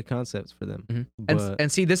faraway concept for them. Mhm. But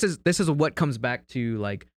And see, this is what comes back to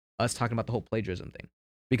like us talking about the whole plagiarism thing.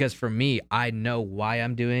 Because for me, I know why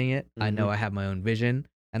I'm doing it. I know Mhm. I have my own vision,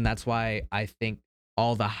 and that's why I think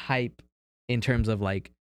all the hype in terms of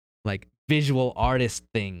like visual artist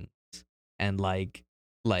things and like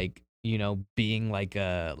being like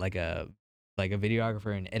a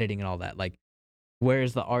videographer and editing and all that, like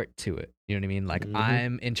where's the art to it? You know what I mean? Like Mhm.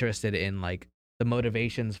 I'm interested in like the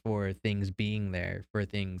motivations for things being there, for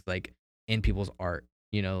things like in people's art,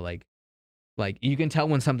 like you can tell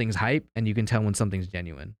when something's hype and you can tell when something's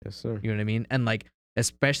genuine. yes, sir. You know what I mean? And like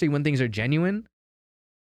especially when things are genuine,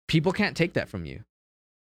 people can't take that from you.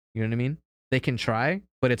 You know what I mean? They can try,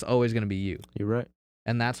 but it's always going to be you. You're right.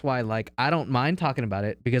 And that's why like I don't mind talking about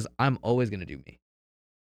it because I'm always going to do me.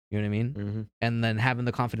 You know what I mean? Mm-hmm. And then having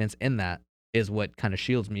the confidence in that is what kind of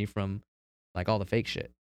shields me from like all the fake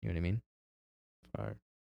shit. You know what I mean? Fire.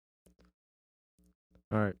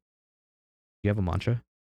 All right. You have a mantra?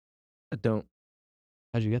 I don't.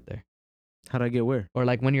 How'd you get there? How'd I get where? Or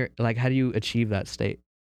like when you're like, how do you achieve that state?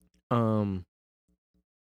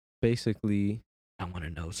 Basically, I want to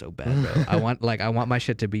know so bad, bro. I want my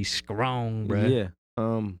shit to be strong, bro. yeah.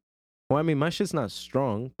 Well, I mean, my shit's not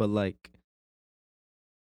strong, but like,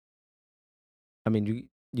 I mean,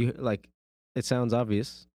 you like, it sounds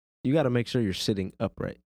obvious. You got to make sure you're sitting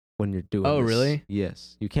upright when you're doing. Oh, this. really?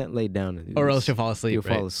 Yes. You can't lay down and do Or this. else you'll fall asleep. You'll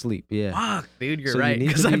right? fall asleep. Yeah. Fuck, dude, you're So right. You need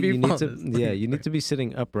Because to I'd be, be you need falling to, yeah, you asleep. need to be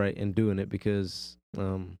sitting upright and doing it because,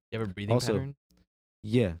 You have a breathing also, pattern?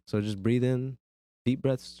 yeah. So just breathe in, deep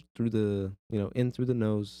breaths through the, in through the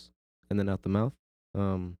nose and then out the mouth.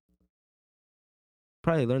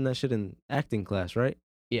 Probably learned that shit in acting class, right?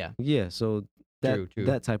 Yeah. Yeah. So that True.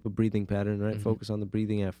 that type of breathing pattern, right? Mhm. Focus on the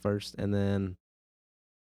breathing at first, and then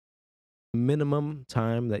minimum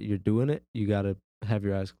time that you're doing it, you gotta have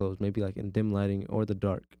your eyes closed, maybe like in dim lighting or the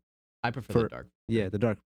dark. I prefer For- the dark. Yeah, the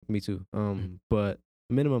dark. Me too. But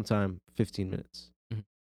minimum time 15 minutes, Mhm.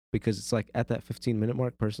 because it's like at that 15-minute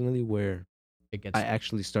mark, personally, where It gets I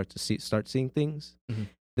actually start seeing things. Mhm.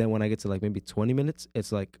 Then when I get to like maybe 20 minutes,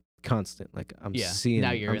 it's like constant. Like I'm Yeah, seeing,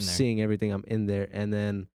 now you're I'm in there. seeing everything. I'm in there, and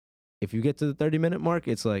then if you get to the 30-minute mark,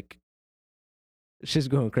 it's like shit's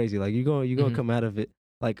going crazy. Like you're gonna Mhm. come out of it.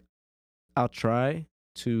 Like I'll try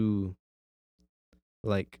to,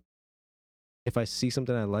 like, if I see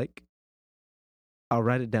something I like, I'll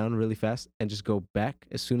write it down really fast and just go back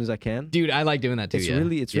as soon as I can. Dude, I like doing that too. It's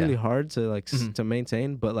yeah. really hard to like Mhm. to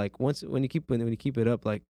maintain, but like when you keep it up,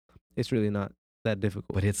 like it's really not that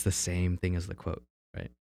difficult. But it's the same thing as the quote.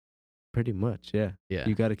 Pretty much, yeah. Yeah.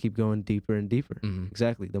 You got to keep going deeper and deeper. Mhm.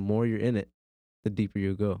 Exactly. The more you're in it, the deeper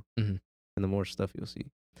you go, Mhm. and the more stuff you'll see.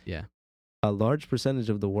 Yeah. A large percentage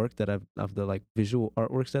of the work that of the like visual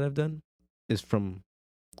artworks that I've done is from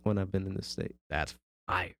when I've been in this state. That's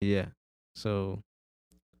fire. Yeah. So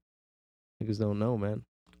niggas don't know, man.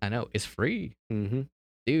 I know. It's free. Mm-hmm.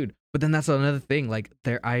 Dude. But then that's another thing. Like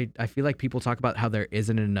I feel like people talk about how there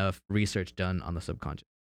isn't enough research done on the subconscious.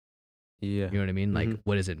 Yeah. You know what I mean? Like, Mhm.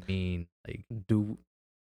 what does it mean? Like, Do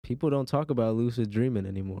people don't talk about lucid dreaming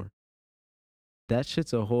anymore? That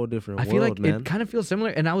shit's a whole different I world, feel like man. it kind of feels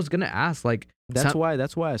similar. And I was gonna ask, like, That's why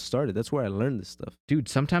I started. That's where I learned this stuff. dude,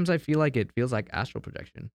 sometimes I feel like it feels like astral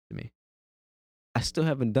projection to me. I still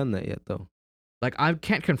haven't done that yet, though. Like, I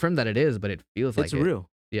can't confirm that it is, but it feels like It's it. real.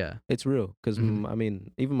 Yeah. It's real. Because Mhm. I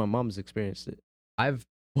mean, even my mom's experienced it.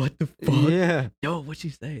 What the fuck? Yeah. Yo, what'd she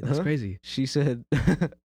say? That's Huh? crazy. She said,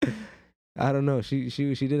 I don't know. She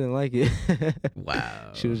didn't like it.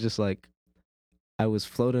 Wow. She was just like, I was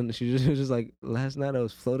floating. She was just like, last night I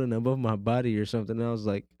was floating above my body or something. And I was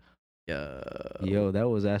like, yo, that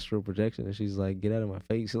was astral projection. And she's like, get out of my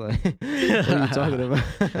face. Like, what are you talking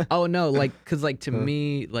about? Oh no, like, cause like to Huh?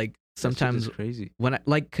 me, like That shit is sometimes crazy. when I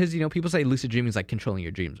like, cause you know people say lucid dreaming is like controlling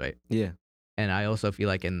your dreams, right? Yeah. And I also feel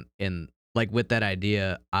like in like with that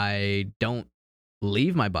idea, I don't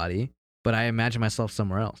leave my body, but I imagine myself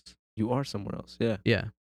somewhere else. You are somewhere else. Yeah. Yeah,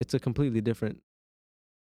 It's a completely different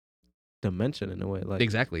dimension in a way. Like,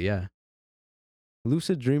 exactly. Yeah,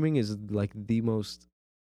 lucid dreaming is like the most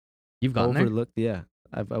you've gotten there. overlooked. Yeah.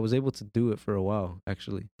 I was able to do it for a while,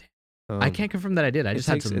 actually. I can't confirm that I did. I just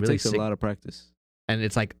had some it really takes sick, a lot of practice. and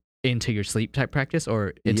it's like into your sleep type practice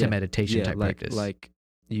or into Yeah, meditation yeah, type like, practice. Like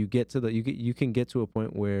you get to you can get to a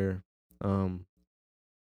point where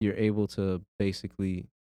you're able to basically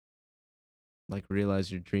like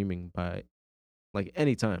realize you're dreaming by like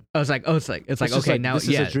any time. it's like It's okay just now this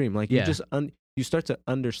yeah is a dream. Like yeah. you just you start to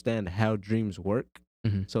understand how dreams work.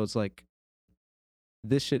 Mhm. So it's like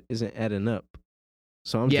this shit isn't adding up.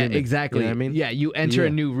 So I'm yeah dreaming. exactly. You know what I mean? Yeah, you enter Yeah.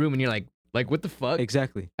 a new room and you're like what the fuck?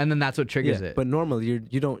 Exactly. And then that's what triggers Yeah, it. but normally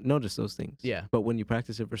you don't notice those things. Yeah. But when you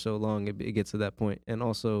practice it for so long, it gets to that point. And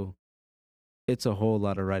also, it's a whole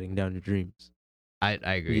lot of writing down your dreams. I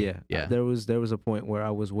agree. Yeah. Yeah. There was a point where I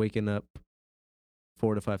was waking up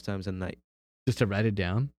 4 to 5 times a night. Just to write it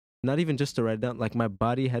down. Not even just to write it down. Like my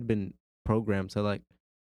body had been programmed to like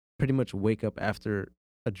pretty much wake up after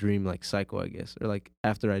a dream like cycle, I guess, or like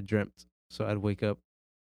after I dreamt. So I'd wake up,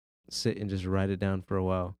 sit and just write it down for a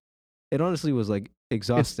while. It honestly was like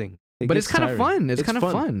exhausting. But it's gets kind of tiring. fun. It's kind of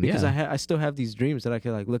fun. because Yeah. I still have these dreams that I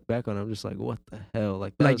can like look back on. I'm just like, what the hell?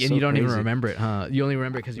 Like, that Like, was and so you don't even crazy. remember it, huh? You only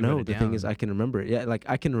remember it because you wrote No, it the down. thing is, I can remember it. Yeah, like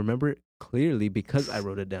I can remember it clearly because I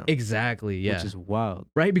wrote it down. Exactly. Yeah. Which is wild.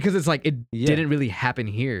 Right? Because it's like it Yeah. didn't really happen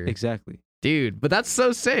here. Exactly. Dude, but that's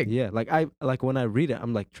so sick. Yeah, like when I read it,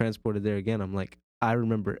 I'm like transported there again. I'm like, I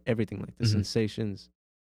remember everything, like the Mhm. sensations,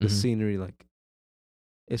 the Mhm. scenery, like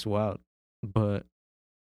it's wild. But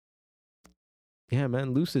yeah,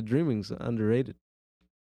 man, lucid dreaming's underrated.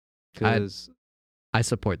 Because I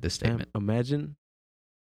support this statement. imagine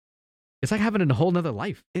It's like having a whole nother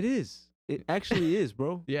life. it is. It actually is,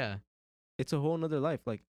 bro. Yeah. It's a whole nother life.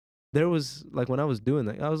 Like there was like when I was doing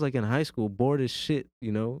that, I was like in high school, bored as shit,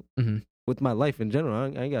 you know, Mhm. with my life in general. I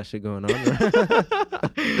ain't got shit going on.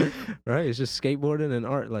 Right? It's just skateboarding and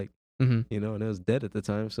art, like, Mhm. you know, and it was dead at the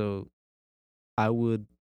time. So I would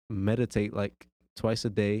meditate like twice a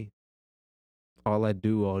day. All I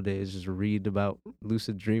do all day is just read about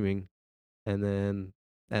lucid dreaming. And then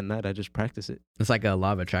at night, I just practice it. It's like a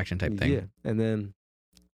law of attraction type thing. Yeah. And then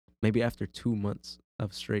maybe after 2 months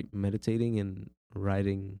of straight meditating and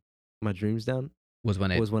writing my dreams down Was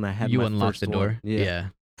when was when I had you my unlocked the first door. one. Yeah. Yeah.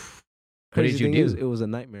 What Crazy did you thing do? is, it was a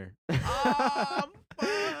nightmare.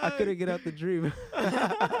 I couldn't get out the dream.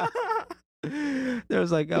 There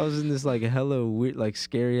was like I was in this like hella weird, like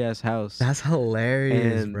scary ass house. That's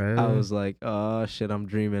hilarious, and bro. I was like, oh shit, I'm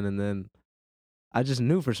dreaming. And then I just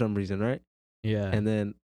knew for some reason, right? yeah. And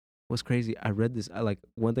then what's crazy, I read this. I like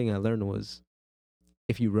one thing I learned was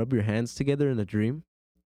if you rub your hands together in a dream,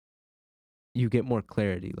 you get more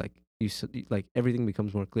clarity. Like like everything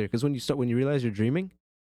becomes more clear. Because when you realize you're dreaming,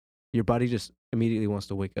 your body just immediately wants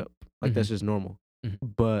to wake up. Like that's just normal. Mhm.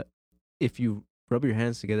 But if you rub your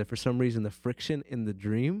hands together, for some reason, the friction in the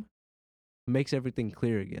dream makes everything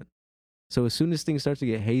clear again. So as soon as things start to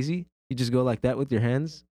get hazy, you just go like that with your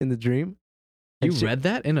hands in the dream. You and shit- read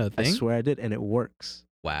that in a I thing? swear I did, and it works.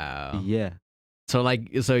 Wow. Yeah.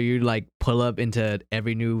 So you like pull up into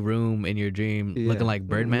every new room in your dream Yeah. looking like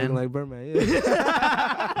Birdman? Looking like Birdman, yeah.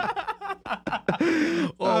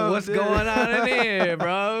 Oh, what's dude. going on in here,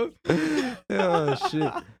 bro? Oh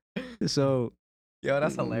shit. So Yo,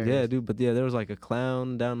 that's hilarious. yeah, dude. But yeah, there was like a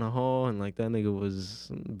clown down the hall, and like that nigga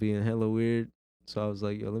was being hella weird. So I was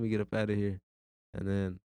like, yo, let me get up out of here. And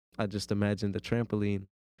then I just imagined a trampoline.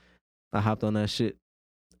 I hopped on that shit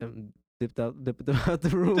and dipped out the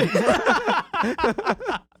room.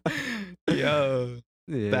 Yo,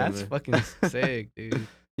 Yeah, that's man. fucking sick, dude.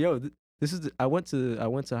 Yo, this is I went to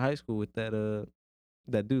high school with that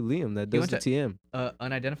dude Liam that You does went the TM.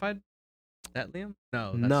 Unidentified? That Liam?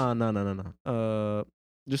 No. No.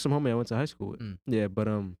 Just some homie I went to high school with. Mm. Yeah, but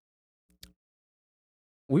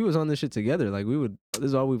we was on this shit together. Like this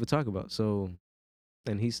is all we would talk about. So,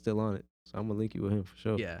 and he's still on it. So I'm gonna link you with him for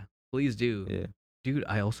sure. Yeah, please do. Yeah. Dude,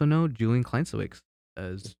 I also know Julian Kleinslewicz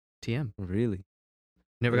as TM. Really.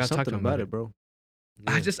 Never There's got to talk to something him about it. bro.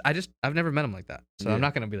 I I've never met him like that. So Yeah. I'm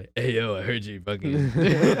not gonna be like, hey yo, I heard you fucking.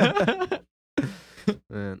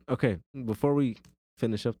 Man, okay. Before we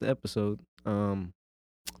finish up the episode, one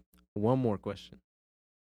more question.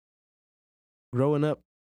 Growing up,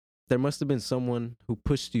 there must have been someone who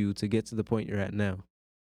pushed you to get to the point you're at now.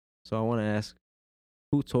 So I want to ask,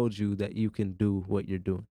 who told you that you can do what you're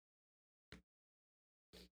doing?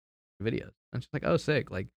 Videos. I'm just like, oh, sick.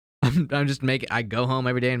 Like, I'm just I go home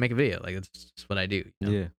every day and make a video. Like, it's just what I do. You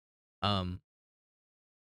know? Yeah.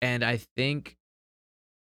 And I think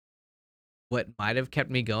what might have kept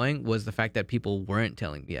me going was the fact that people weren't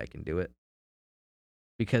telling me I can do it,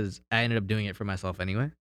 because I ended up doing it for myself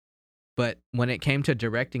anyway. But when it came to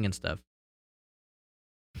directing and stuff,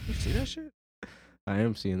 you see that shit? I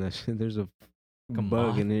am seeing that shit. There's a Like a bug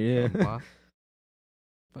moth. in there. Like a Yeah. moth.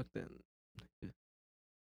 Fuck that.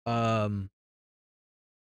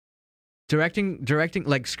 Directing,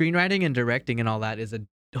 like screenwriting and directing and all that is a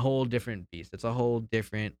whole different beast. It's a whole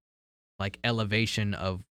different like elevation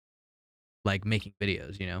of like making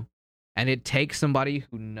videos, you know? And it takes somebody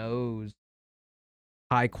who knows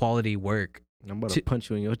high quality work. I'm about To- to punch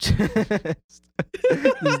you in your chest.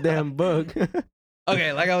 This damn bug.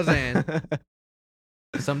 Okay, like I was saying,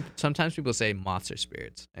 sometimes people say moths are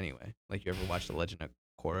spirits. Anyway, like you ever watched The Legend of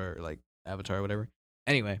Korra or like Avatar or whatever.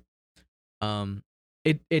 Anyway,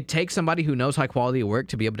 it takes somebody who knows high quality work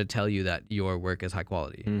to be able to tell you that your work is high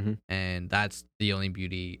quality. Mm-hmm. And that's the only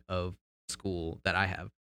beauty of school that I have.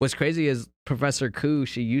 What's crazy is Professor Koo,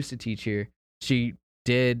 she used to teach here. She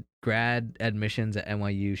did grad admissions at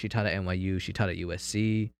NYU. She taught at NYU. She taught at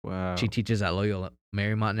USC. Wow. She teaches at Loyola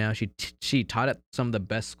Marymount now. She taught at some of the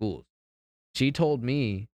best schools. She told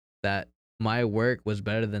me that my work was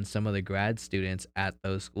better than some of the grad students at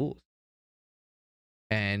those schools.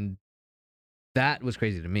 And that was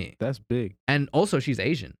crazy to me. That's big. And also she's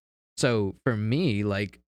Asian. So for me,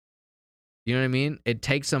 like, you know what I mean? It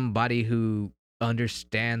takes somebody who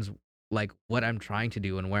understands like what I'm trying to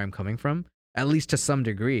do and where I'm coming from, at least to some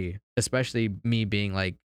degree, especially me being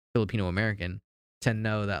like Filipino American, to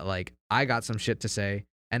know that like I got some shit to say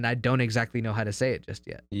and I don't exactly know how to say it just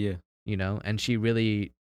yet, Yeah. you know? And she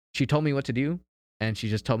told me what to do, and she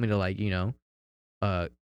just told me to like, you know,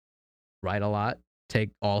 write a lot, take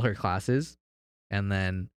all her classes, and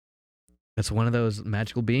then it's one of those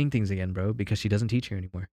magical being things again, bro, because she doesn't teach here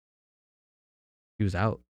anymore. She was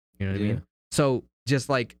out. You know what I Yeah. mean? So just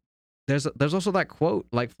like there's also that quote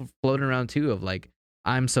like floating around too of like,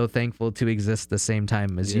 I'm so thankful to exist the same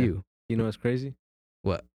time as Yeah. you. You know what's crazy?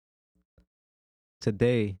 What?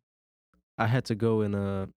 Today, I had to go and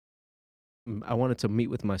I wanted to meet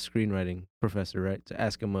with my screenwriting professor, right? To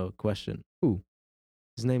ask him a question. Who?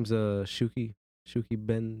 His name's Shuki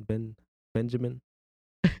Benjamin.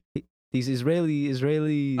 These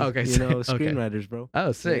Israeli Okay, you know, okay. screenwriters, bro.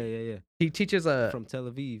 Oh, sick. Yeah. He teaches a From Tel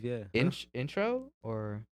Aviv, yeah. Huh? intro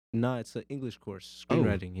or Nah, it's an English course,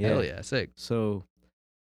 screenwriting. Oh, hell yeah, sick. So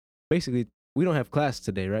basically, we don't have class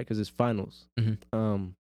today, right? Because it's finals. Mhm.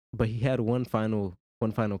 but he had one final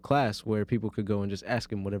class where people could go and just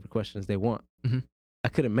ask him whatever questions they want. Mhm. I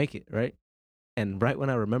couldn't make it, right? And right when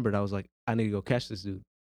I remembered, I was like, I need to go catch this dude,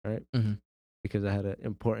 right? Mhm. Because I had an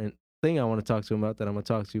important thing I want to talk to him about that I'm gonna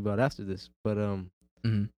talk to you about after this. But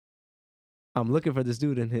Mhm. I'm looking for this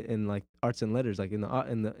dude in like arts and letters, like in the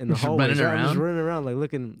Just hallway. running I'm just around? running around, like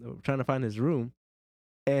looking, trying to find his room.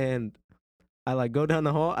 And I like go down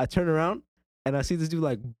the hall. I turn around and I see this dude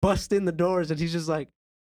like bust in the doors, and he's just like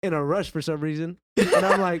in a rush for some reason. And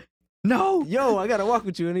I'm like, No. "Yo, I gotta walk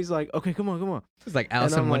with you." And he's like, "Okay, come on." It's like And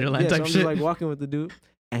Alice in I'm like, Wonderland yeah, so type I'm shit. just like walking with the dude,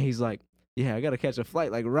 and he's like, "Yeah, I gotta catch a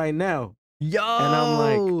flight like right now." Yo.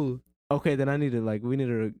 I'm like, okay, then we need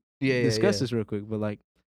to yeah, discuss this real quick. But like,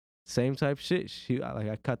 same type shit.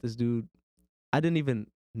 I caught this dude. I didn't even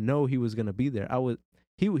know he was gonna be there.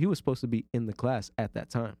 He was supposed to be in the class at that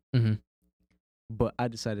time. Mhm. But I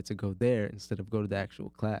decided to go there instead of go to the actual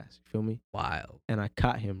class. You feel me? Wow. And I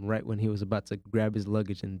caught him right when he was about to grab his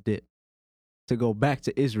luggage and dip to go back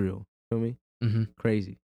to Israel. Feel me? Mhm.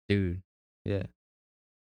 Crazy. Dude. Yeah.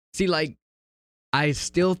 See, like, I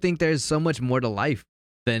still think there's so much more to life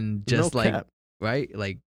than just No like, cap. right?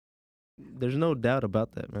 Like, There's no doubt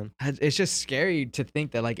about that, man. it's just scary to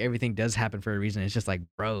think that like everything does happen for a reason. It's just like,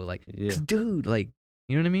 bro, like, Yeah. dude, like,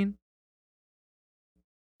 you know what I mean?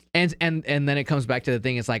 And then it comes back to the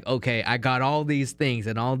thing. It's like, okay, I got all these things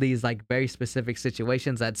and all these like very specific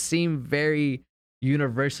situations that seem very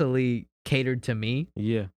universally catered to me.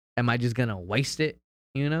 Yeah. Am I just gonna waste it?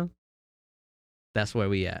 You know? That's where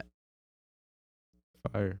we at.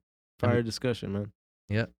 Fire discussion, man.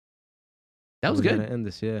 Yep. That was We're good. gonna end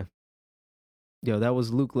this, yeah. Yo, that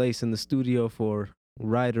was Luke Lace in the studio for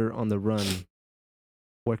Rider on the Run.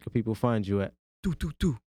 Where can people find you at?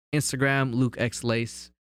 Instagram, Luke X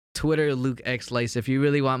Lace. Twitter, Luke X Lace. If you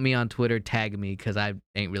really want me on Twitter, tag me because I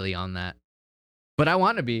ain't really on that. But I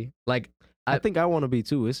want to be. Like, I think I want to be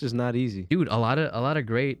too. It's just not easy. dude, a lot of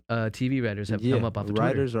great TV writers have come up off of Twitter.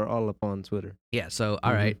 writers are all up on Twitter. Yeah. So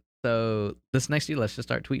all Mhm. right. So this next year, let's just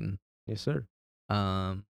start tweeting. Yes, sir.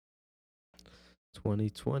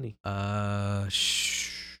 2020. That's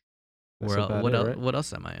about What it, else? right? What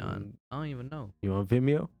else am I on? I don't even know. You on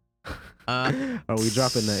Vimeo? Are we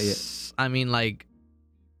dropping that yet? I mean, like,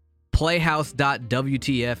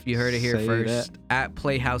 playhouse.wtf. You heard it here Say first. At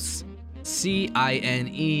Playhouse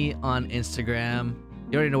CINE on Instagram.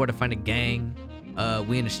 You already know where to find a gang.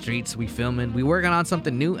 We in the streets. We filming. We working on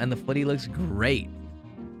something new, and the footy looks great.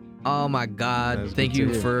 Oh my God! That's Thank good to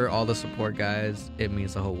you hear. for all the support, guys. It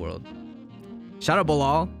means the whole world. Shout out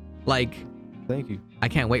Bilal. Like, Thank you. I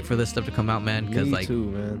can't wait for this stuff to come out, man. Because Me like, too,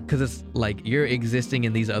 man. because it's like you're existing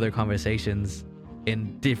in these other conversations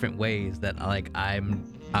in different ways that like I'm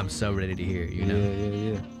so ready to hear, you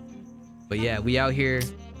know. Yeah. But yeah, we out here.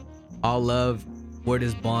 All love. Word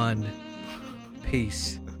is bond.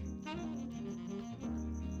 Peace.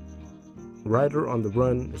 Rider on the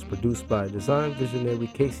Run is produced by design visionary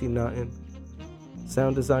Casey Naughton.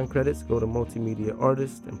 Sound design credits go to multimedia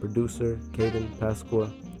artist and producer Caden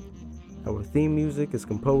Pasqua. Our theme music is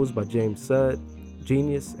composed by James Sudd,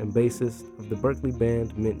 genius and bassist of the Berkeley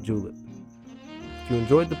band Mint Julep. If you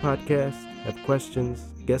enjoyed the podcast, have questions,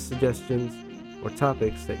 guest suggestions, or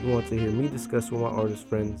topics that you want to hear me discuss with my artist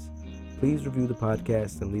friends, please review the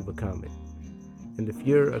podcast and leave a comment. And if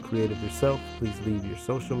you're a creative yourself, please leave your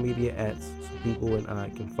social media @ so people and I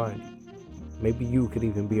can find you. Maybe you could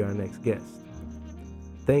even be our next guest.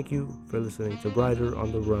 Thank you for listening to Rider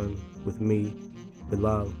on the Run with me,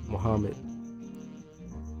 Bilal Muhammad.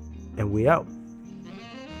 And we out.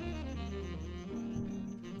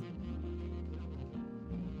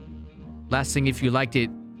 Last thing, if you liked it,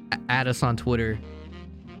 add us on Twitter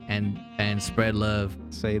and spread love.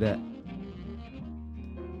 Say that.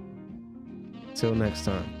 Till next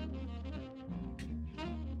time.